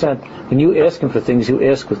 1,000,000%, when you ask Him for things, you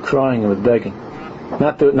ask with crying and with begging,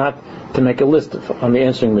 not to make a list on the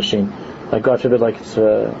answering machine, like God forbid, like it's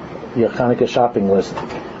your Hanukkah shopping list,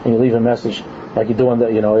 and you leave a message like you do on the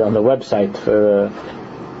on the website for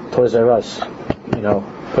Toys R Us,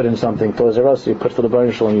 put in something Toys R Us, you put for the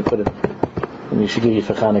Baruch Shalom, you put it, and you should give you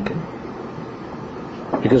for Hanukkah,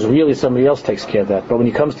 because really somebody else takes care of that. But when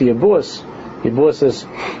it comes to your boss says,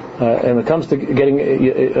 and when it comes to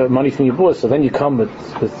getting money from your boss, so then you come with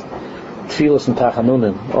tefillas and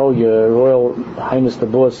tachanunim. Oh, your Royal Highness the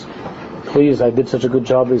boss, please, I did such a good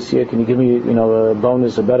job this year. Can you give me, a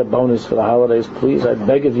bonus, a better bonus for the holidays, please? I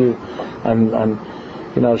beg of you. I'm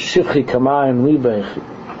shivchi kamayim libech.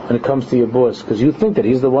 When it comes to your boss, because you think that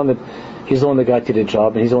he's the one that got you the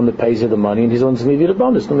job, and he's the one that pays you the money, and he's the one that's going to give you the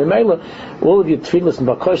bonus. And all of your tefillas and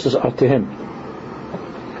bakashas are to him.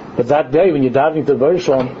 But that day when you're diving to the Baruch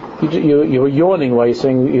Shalom, you're yawning while you're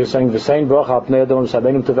saying the same bracha Pnei Adon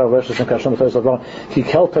Sabeinu Tevah Rosh Hashanah Kashon Tevah Ki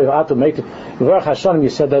Kel Tevah Atu Meitiv Baruch Hashanah. You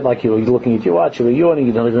said that like you were looking at your watch, you were yawning,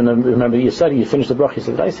 you don't even remember you said it. You finished the bracha. You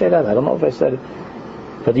said, did I say that? I don't know if I said it.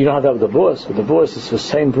 But you don't have that with the boss. With the boss, it's the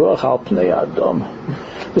same bracha Al Pnei Adon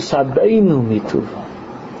Sabeinu Mituvah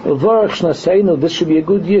Baruch Shnaseinu. This should be a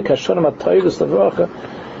good year. Kashon Matayvus the bracha.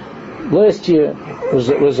 Last year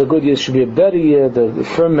was a good year. It should be a better year. The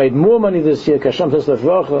firm made more money this year. How do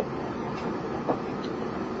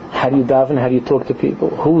you daven? How do you talk to people?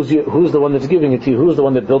 Who's the one that's giving it to you? Who's the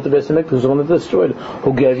one that built the Beis Hamikdash? Who's the one that destroyed it?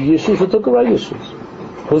 Who gave you your shoes? Who took away your shoes?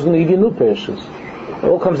 Who's going to give you a new pair of shoes? It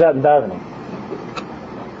all comes out in davening.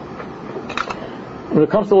 When it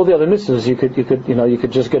comes to all the other mitzvahs, you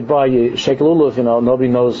could just get by. You shake a lulav, nobody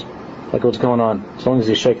knows like what's going on, as long as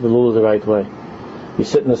you shake the lulav the right way. You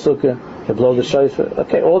sit in the sukkah, you blow the shofar,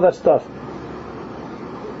 okay, all that stuff.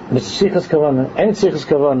 And it's sichas kavanah, and sichas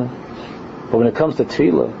kavanah. But when it comes to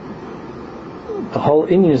tefillah, the whole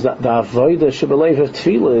inyan is that the avodah shebelev of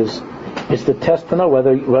tefillah is the test to know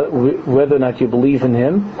whether or not you believe in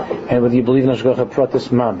Him, and whether you believe in Hashgacha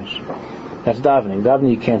Pratis Mamish. That's davening. Davening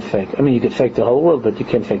you can't fake. I mean, you could fake the whole world, but you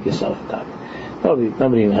can't fake yourself. Davening.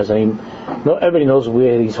 Nobody has any. Everybody knows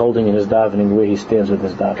where he's holding in his davening, where he stands with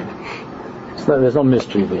his davening. There's no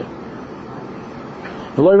mystery there.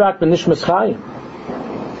 So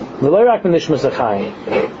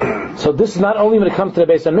this is not only when it comes to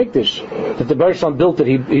the Beis Hamikdash that the Baruch Shalom built it,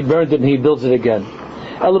 he burned it, and he builds it again.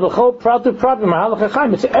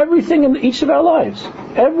 It's everything in each of our lives.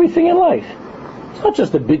 Everything in life. It's not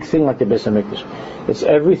just a big thing like the Beis Hamikdash. It's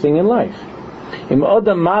everything in life.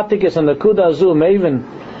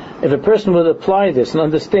 If a person would apply this and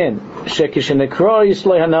understand,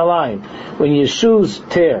 when your shoes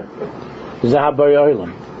tear,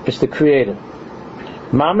 it's the Creator.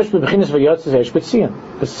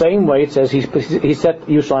 The same way it says he set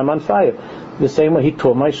Yerushalayim on fire. The same way he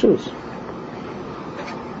tore my shoes.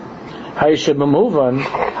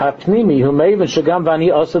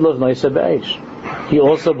 He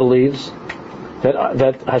also believes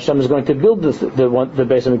that Hashem is going to build the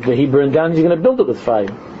Beis Hamikdash that He burned down. He's going to build it with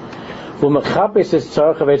fire.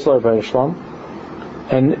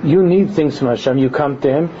 And you need things from Hashem. You come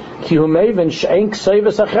to Him.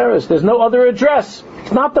 There's no other address.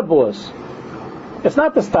 It's not the boss. It's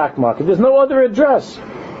not the stock market. There's no other address.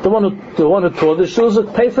 The one who tore the shoes will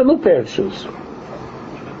pay for a new pair of shoes.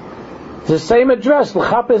 It's the same address.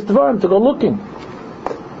 L'chapes dvarim, to go looking.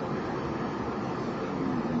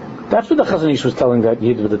 That's what the Chazon Ish was telling that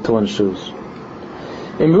Yid with the torn shoes.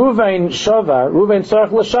 In Ruvain Shava, Ruvain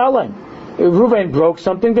Tzarech L'Shalem. If Ruvain broke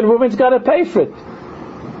something, then Ruvain's got to pay for it.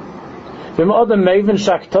 Can you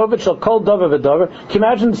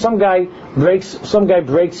imagine some guy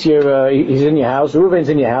breaks your, he's in your house, Ruvain's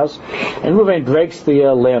in your house, and Ruvain breaks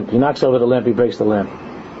the lamp. He knocks over the lamp, he breaks the lamp.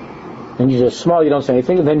 And you just smile, you don't say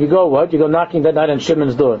anything, and then you go knocking that night on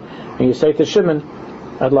Shimon's door. And you say to Shimon,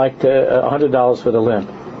 I'd like $100 for the lamp.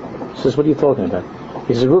 He says, what are you talking about?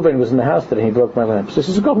 He says, Reuben was in the house today, he broke my lamp. He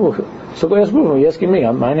says, go ask Reuben, you're asking me.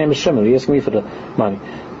 My name is Shimon, you're asking me for the money.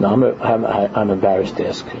 No, I'm embarrassed to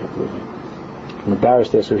ask Reuben. I'm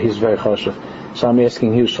embarrassed to ask Reuben, he's very choshev. So I'm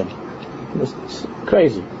asking you, Shimon. It's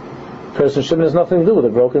crazy. Person Shimon has nothing to do with a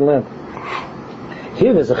broken lamp.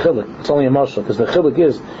 Here there's a chiluk. It's only a mashal, because the chiluk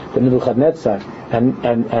is the Nebuchadnezzar and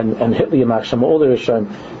Hitler Yamach all the Rishon,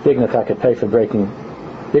 they're going to pay for breaking.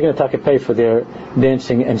 They're going to pay for their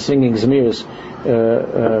dancing and singing Zemiras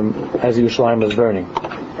as Yerushalayim was burning,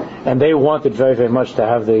 and they wanted very, very much to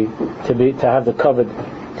have the covet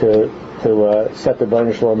to set the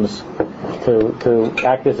Baruch Shalom's to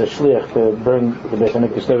act as a shliach to burn the Beis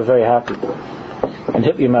Hamikdash. They were very happy, and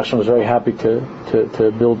Hitler Yamach was very happy to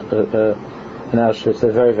build a in Auschwitz.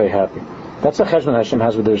 They're very, very happy. That's a cheshbon Hashem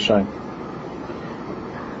has with the Rishayim.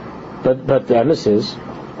 But the emes is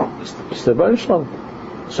it's the Baruch Shalom.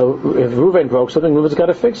 So if Reuven broke something, Reuven's got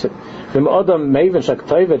to fix it. A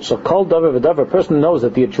person knows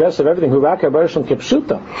that the address of everything,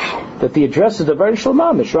 that the address is the Baruch Shalom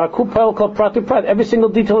Mamish. Every single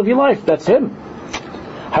detail of your life, that's him.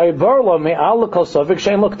 Then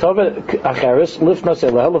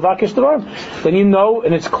you know,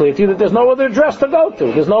 and it's clear to you that there's no other address to go to.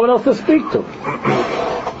 There's no one else to speak to.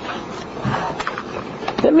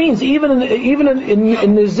 That means even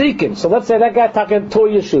in the Zikin. So let's say that guy tore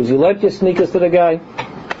your shoes. You lent your sneakers to the guy.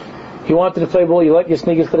 He wanted to play ball. You lent your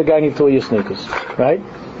sneakers to the guy, and he tore your sneakers. Right?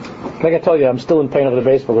 Like I told you, I'm still in pain over the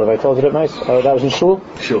baseball glove. I told you that nice. That was in shul.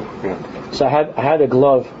 Sure. Yeah. So I had a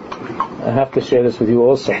glove. I have to share this with you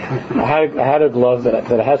also. I had a glove that I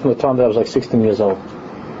had from the time that I was like 16 years old.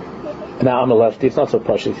 Now I'm a lefty. It's not so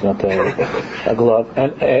precious, you know, a glove.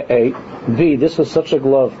 And this was such a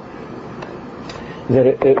glove that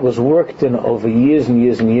it was worked in over years and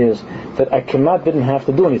years and years that I didn't have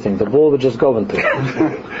to do anything. The ball would just go into it.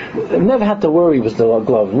 I never had to worry with the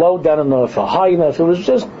glove. Low down enough or high enough.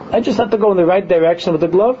 I just had to go in the right direction with the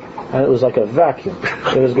glove, and it was like a vacuum.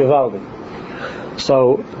 It was gewaldig.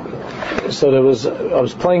 So I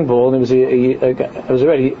was playing ball, and I was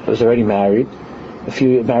already married, a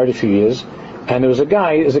few years, and there was a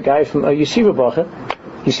guy from Yeshiva Bacher.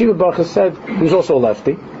 Yeshiva Bacher said, he was also a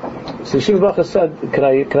lefty. So Yeshiva Bacher said, could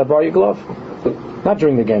I borrow your glove? Not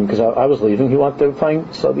during the game, because I was leaving. He wanted to play.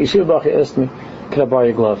 So Yeshiva Bacher asked me, could I borrow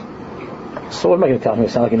your glove? So what am I going to tell him? I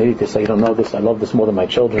sound like an idiot to say, you don't know this. I love this more than my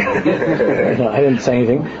children. I didn't say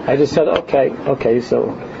anything. I just said, okay.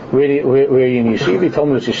 So where are you in yeshiva? He told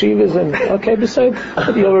me which yeshiva is in. Okay, beside.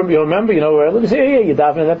 You'll remember, you know where I live. He said, yeah, you're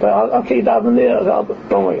davening there. Okay, you're davening there.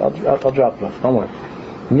 Don't worry, I'll drop it off. Don't worry.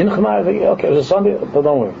 Mincha Ma'ariv, okay, it was a Sunday, but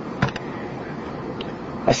don't worry.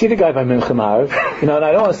 I see the guy by Mincha Ma'ariv, and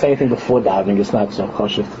I don't want to say anything before davening. It's not so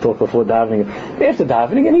kosher to talk before davening. After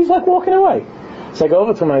davening, and he's like walking away. So I go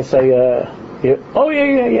over to him and I say, yeah, how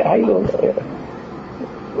you doing?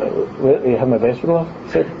 You have my baseball glove?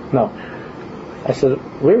 He said, no. I said,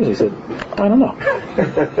 where is he? He said, I don't know.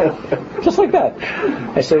 Just like that.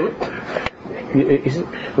 I said, he said,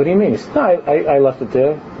 what do you mean? He said, no, I left it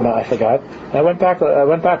there. No, I forgot. And I went back a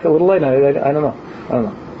little later. I don't know.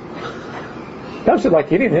 That was like,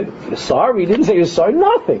 he didn't say he was sorry,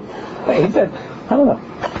 nothing. He said, I don't know.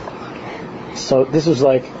 So this was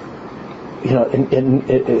like, so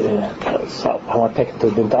I want to take it to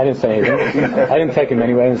the I didn't say anything. I didn't take him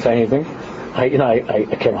anyway. I didn't say anything. I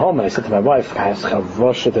came home and I said to my wife, "Guys, how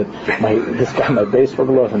Russia that this guy my baseball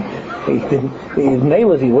glove and he didn't.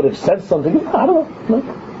 He would have said something. I don't know.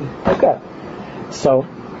 No, like that. So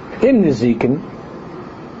in the Zikin,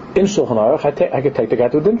 in Shulchan Aruch, I could take the guy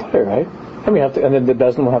to the entire right. And and then the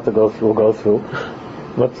Bezdin will have to go through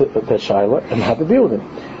what the Shaila and how to deal with it.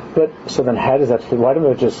 But so then, how does that fit? Why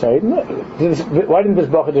didn't they just say? No, why didn't this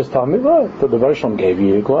bracha just tell me? Well, the Baruch Shalom gave you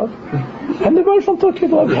your glove, and the Baruch Shalom took your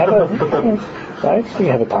glove. You have right? You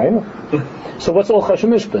have a timer. So what's all Chashem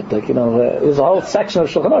Mishpat? There's a whole section of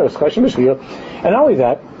Shulchan Aruch Chashem Mishpat, and not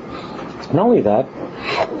only that,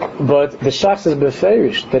 but the Shach is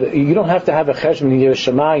beferish that you don't have to have a cheshbon in your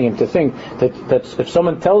shemayim to think that if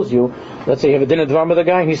someone tells you, let's say you have a dinner dvar with a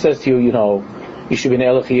guy, and he says to you, you should be an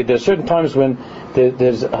Elach Yid. There's certain times when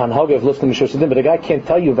there's Hanhaga of lifting Mishur Sidim, but a guy can't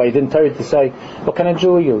tell you, but he didn't tell you to say, what can I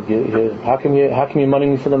do with you? How come you're money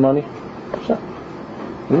me for the money? So,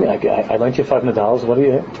 I lent you $500. What do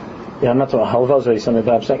you? Yeah, I'm not talking halvas or something,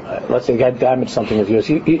 but I'm saying, let's say a guy damaged something of yours.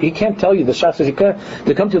 He can't tell you. The Shach says they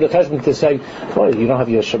come to the cheshbon to say, boy, you don't have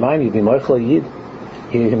your shemayim, you'd be moichel Yid.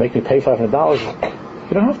 You can make me pay $500.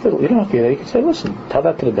 You don't have to do that. You can say, listen, tell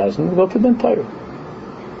that to the Bezdin, go to the entire.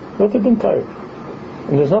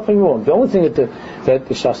 And there's nothing wrong. The only thing that the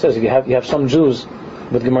Shach says, if you have some Jews,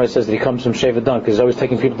 but Gemara says that he comes from Sheva Dunk, because he's always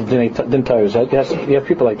taking people to din tires. Right? You have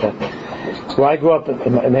people like that. Where I grew up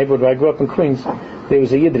in my neighborhood, where I grew up in Queens, there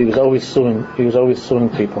was a Yid that he was always suing. He was always suing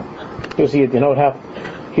people. He was a Yid. You know what happened?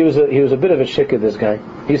 He was a bit of a shikah, this guy.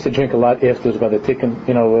 He used to drink a lot afterwards by the tikkun,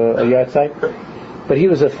 a yatzai. But he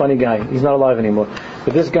was a funny guy. He's not alive anymore.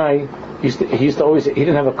 But this guy he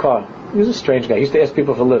didn't have a car. He was a strange guy. He used to ask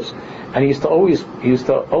people for lifts. And he used to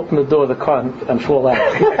open the door of the car and fall out.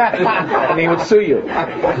 And he would sue you.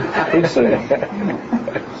 He'd sue you.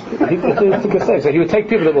 So he would take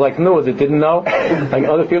people that were like no, that didn't know, like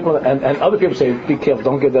other people, and other people say, be careful,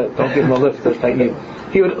 don't give him a lift.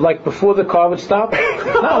 He would, like before the car would stop,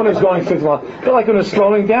 not when he was going 50 miles, but like when it was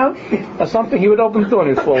slowing down or something, he would open the door and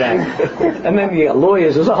he would fall out. And then you got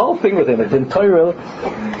lawyers, there's a whole thing with him. It didn't tell you.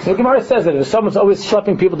 So Gemara says that if someone's always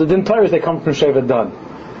schlepping people to din Torahs, they come from Shevet Dan.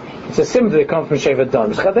 It's a symptom they come from Shevet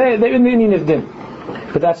Dan. They're in the Indian is din.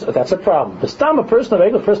 But that's a problem. The stam a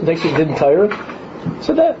regular person takes you to din Torah.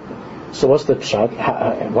 So what's the pshat?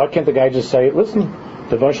 Why can't the guy just say, listen,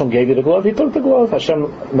 the Baruch Shalom gave you the glove, he took the glove.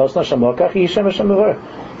 Hashem knows not Hashem lokach, Hashem mevar.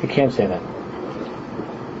 You can't say that.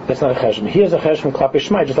 That's not a cheshbon. He has a cheshbon klapi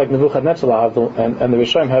shmai, just like Nebuchadnezzar and the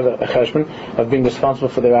Rishonim have a cheshbon of being responsible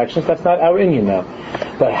for their actions. That's not our Indian now.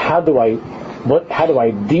 But how do I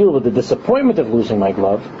deal with the disappointment of losing my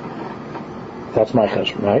glove? That's my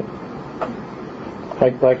cheshbon, right?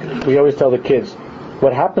 Like we always tell the kids,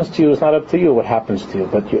 what happens to you is not up to you what happens to you,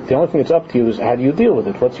 but the only thing that's up to you is how do you deal with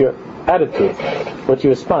it? What's your attitude? What's your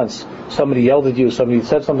response? Somebody yelled at you, somebody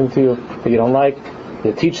said something to you that you don't like,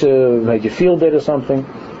 the teacher made you feel bad or something.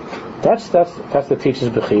 That's the teacher's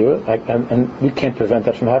bechira, and you can't prevent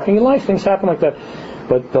that from happening in life. Things happen like that.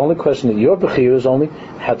 But the only question that your bechira is only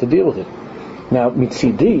how to deal with it. Now,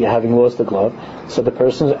 mitzidi, having lost the glove, so the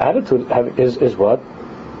person's attitude is what?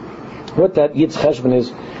 What that Yid's cheshbon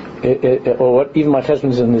is, or what even my cheshbon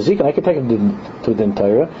is in Nezik, and I can take him to the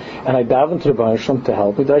Torah, and I daven to the Baruch Shalom to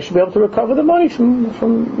help me, that I should be able to recover the money from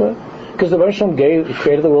because the Baruch Shalom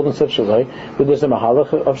created the world in such a way that there's a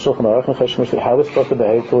mahalach of Shulchan Aruch and Cheshbon how we're supposed to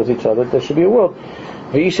behave towards each other. There should be a world.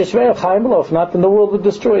 If not, then the world would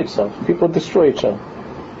destroy itself. People would destroy each other.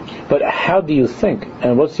 But how do you think?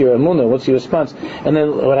 And what's your emunah? What's your response? And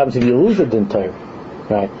then what happens if you lose the din Torah?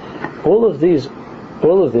 Right? All of this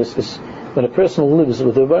is when a person lives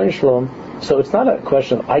with the Baruch Shalom. So it's not a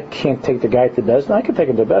question. I can't take the guy to Bezdin. I can take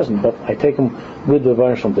him to Bezdin, but I take him with the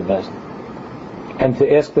Baruch Shalom to Bezdin. And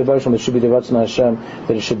to ask the Baruch Shalom, it should be the Ratzon Hashem,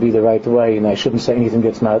 that it should be the right way, and I shouldn't say anything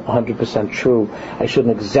that's not 100% true. I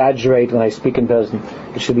shouldn't exaggerate when I speak in Bezdin.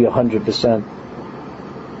 It should be 100%.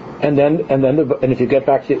 And if you get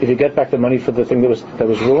back the money for the thing that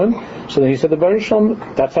was ruined, so then he said the Baruch Shalom,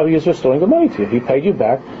 that's how he is restoring the money to you. He paid you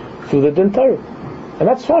back through the din Torah, and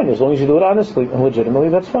that's fine as long as you do it honestly and legitimately.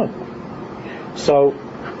 That's fine. So,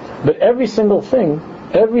 but every single thing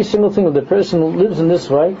when the person lives in this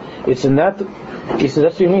way, it's in that. He says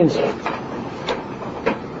that's what he means.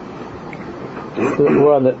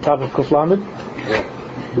 We're on the top of Kuf Lamed.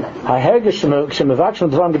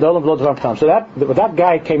 So that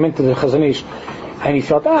guy came into the Chazanish and he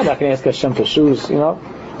felt, I'm not going to ask Hashem for shoes,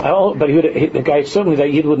 But the guy certainly that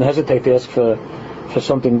Yid wouldn't hesitate to ask for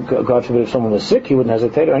something. God forbid, if someone was sick, he wouldn't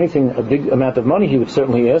hesitate, or anything, a big amount of money, he would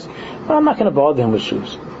certainly ask. I'm not going to bother him with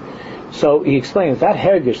shoes. So he explains that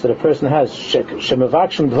hergish that a person has, that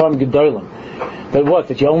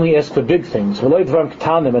you only ask for big things, and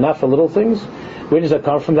not for little things. Where does that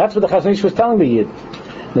come from? That's what the Chazanish was telling the Yid.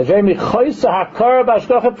 It's not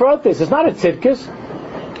a tzidkis.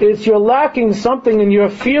 It's you're lacking something in your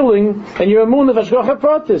feeling and your emunah of Hashgacha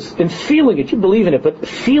Pratis. In feeling it, you believe in it, but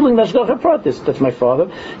feeling Hashgacha Pratis. That's my father.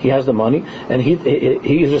 He has the money, and he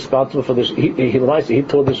is responsible for this. He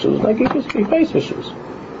told the shoes, like he pays for shoes.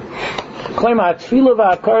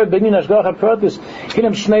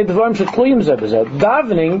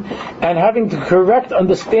 Davening and having the correct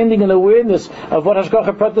understanding and awareness of what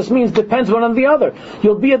Hashgacha Pratis means depends one on the other.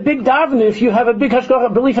 You'll be a big davener if you have a big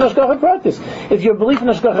belief in Hashgacha Pratis. If your belief in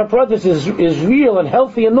Hashgacha Pratis is real and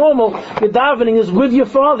healthy and normal, your davening is with your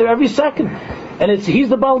father every second. And he's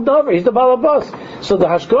the Baal Dover, he's the Baal Abbas. So the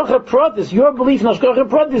Hashgacha Pratis, your belief in Hashgacha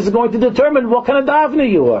Pratis is going to determine what kind of davener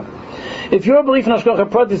you are. If your belief in Hashgacha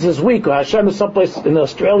Pratis is weak, or Hashem is someplace in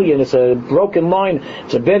Australia and it's a broken line,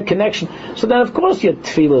 it's a bad connection, so then of course your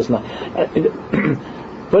tefillah is not.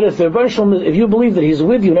 But if you believe that He's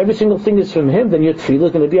with you and every single thing is from Him, then your tefillah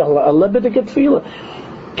is going to be a lebedik tefillah.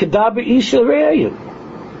 Kedaba isha re'ayu.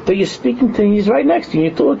 That you're speaking to Him, He's right next to you,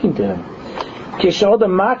 you're talking to Him.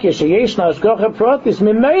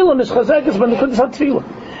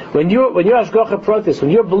 When your Hashgacha Pratis, when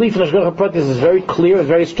your belief in Hashgacha Pratis is very clear and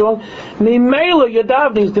very strong, Mimela, your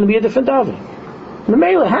davening is going to be a different davening.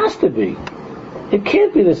 Mimela has to be. It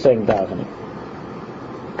can't be the same davening.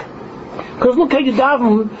 Because look how you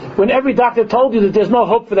daven when every doctor told you that there's no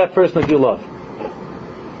hope for that person that you love.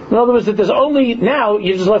 In other words, that there's only, now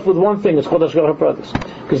you're just left with one thing, it's called Hashgacha Pratis.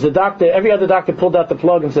 Because every other doctor pulled out the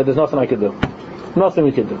plug and said, there's nothing I can do. Nothing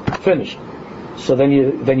we can do. Finished. So then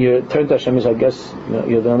you turn to Hashem and say, I guess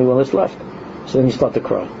you're the only one that's left. So then you start to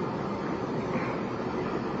cry.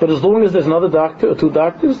 But as long as there's another doctor or two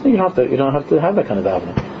doctors, then you don't have to have that kind of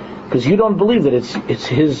davening. because you don't believe that it's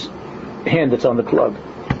his hand that's on the plug.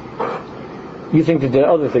 You think that there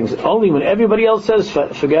are other things. Only when everybody else says,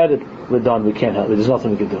 forget it, we're done, we can't help it, there's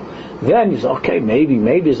nothing we can do. Then you say, okay, maybe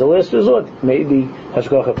it's the last resort. Maybe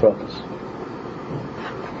Hashgacha Pratis.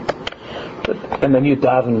 And then you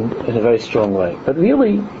daven in a very strong way. But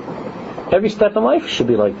really, every step in life should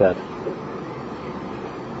be like that.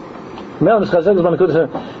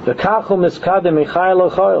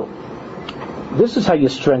 This is how you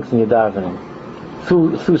strengthen your davening.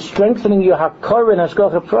 Through strengthening your hakar and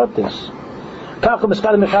Hashgacha Pratis.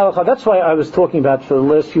 That's why I was talking about for the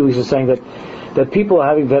last few weeks, saying that people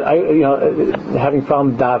are having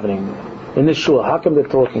problem davening in the shul. How come they're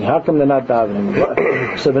talking? How come they're not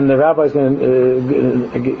davening? So then the rabbi is going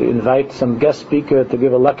to invite some guest speaker to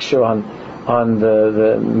give a lecture on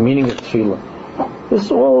the meaning of tefillah.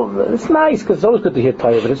 It's nice because it's always good to hear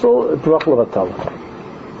Torah, but it's all brach levatala.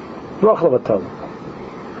 Brach levatala.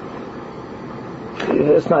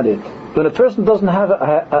 It's not it. When a person doesn't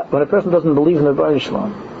believe in the Rebbeinu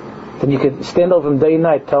Shalom, then you could stand over him day and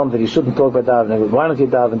night, tell him that he shouldn't talk about davening. Why don't you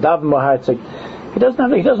daven? Daven more hard. It's like he doesn't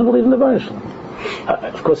believe in the Rebbeinu Shalom.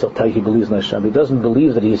 Of course, he'll tell you he believes in Hashem. He doesn't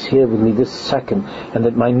believe that he's here with me this second, and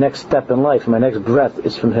that my next step in life, my next breath,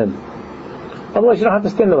 is from him. Otherwise, you don't have to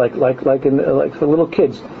stand there like for little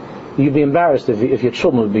kids. You'd be embarrassed if your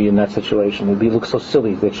children would be in that situation. It'd look so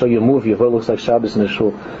silly. They'd show you a movie of what looks like Shabbos in the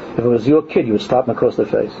shul. If it was your kid, you would stop them across their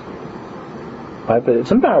face. Right? But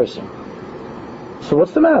it's embarrassing. So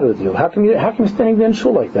what's the matter with you? How come you standing there in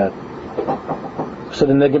shul like that? So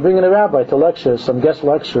then they can bring in a rabbi to lecture. Some guest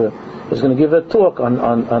lecturer is going to give a talk on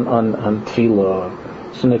tefillah, or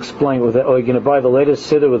it's going to explain, or you're going to buy the latest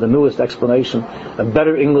siddur with the newest explanation, a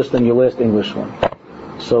better English than your last English one.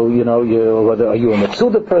 So whether are you a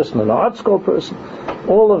Metzuda person, an art school person,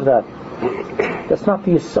 all of that. That's not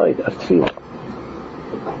the aside of tefillah.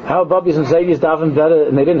 How Babis and Zaydis daven better,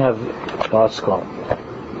 and they didn't have art school,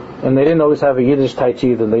 and they didn't always have a Yiddish tight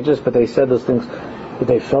either. But they said those things, but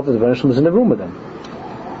they felt that the Rebbeinu Shalom was in the room with them.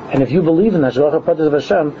 And if you believe in Hashgacha Pratis of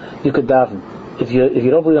Hashem, you could daven. If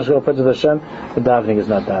you don't believe in Hashgacha Pratis of Hashem, the davening is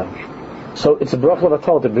not davening. So it's a brach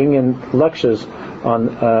levatala to bring in lectures on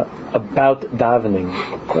about davening.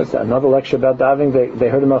 What's that? Another lecture about davening? They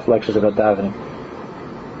heard enough lectures about davening.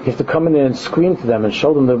 You have to come in there and scream to them and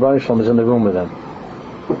show them the Rebbeinu Shalom is in the room with them.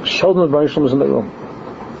 Show them the Rebbeinu Shalom is in the room.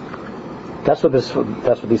 That's what these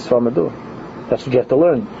Sfarim do. That's what you have to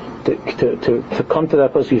learn. To come to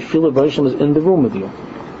that place where you feel the Rebbeinu Shalom is in the room with you.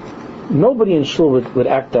 Nobody in shul would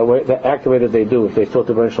act the way that they do if they thought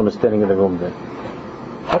the Rebbeinu Shalom is standing in the room there.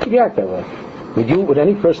 How could you act that way? Would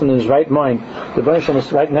any person in his right mind, the Rebbeinu Shalom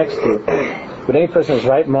is right next to you, would any person in his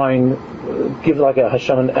right mind give like a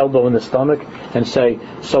Hashem an elbow in the stomach and say,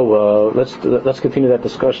 let's continue that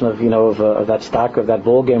discussion of that stock, of that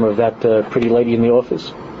ball game, or of that pretty lady in the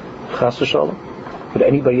office? Chas v'shalom. Would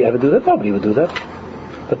anybody ever do that? Nobody would do that.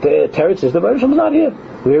 But the Teretz is the Rebbeinu Shalom is not here.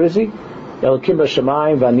 Where is he? Elokim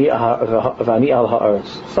b'shamayim v'ani al ha'aretz.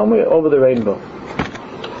 Somewhere over the rainbow.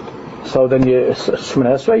 So then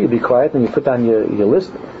Shemona Esrei, you be quiet and you put down your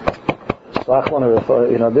list. Slachlon,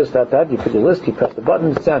 or this, that. You put your list, you press the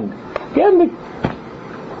button, send. Get me.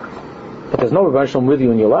 But there's no Rebbeinu Shalom with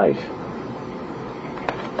you in your life.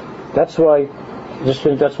 That's why. The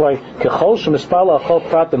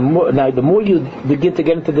more you begin to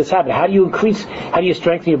get into this habit, how do you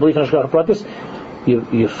strengthen your belief in Hashgacha Pratis?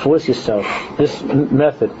 You force yourself this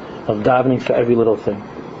method of davening for every little thing,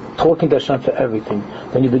 talking to Hashem for everything.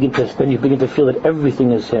 Then you begin to feel that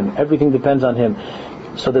everything is Him, everything depends on Him.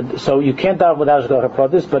 So you can't daven without Hashgacha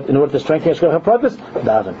Pratis, but in order to strengthen Hashgacha Pratis,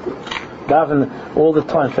 daven all the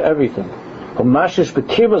time for everything. And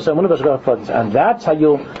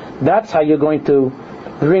that's how you're going to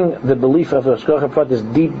bring the belief of Hashgacha Pratis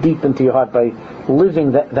deep into your heart by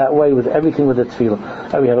living that way with everything with the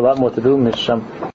tefillah. We have a lot more to do.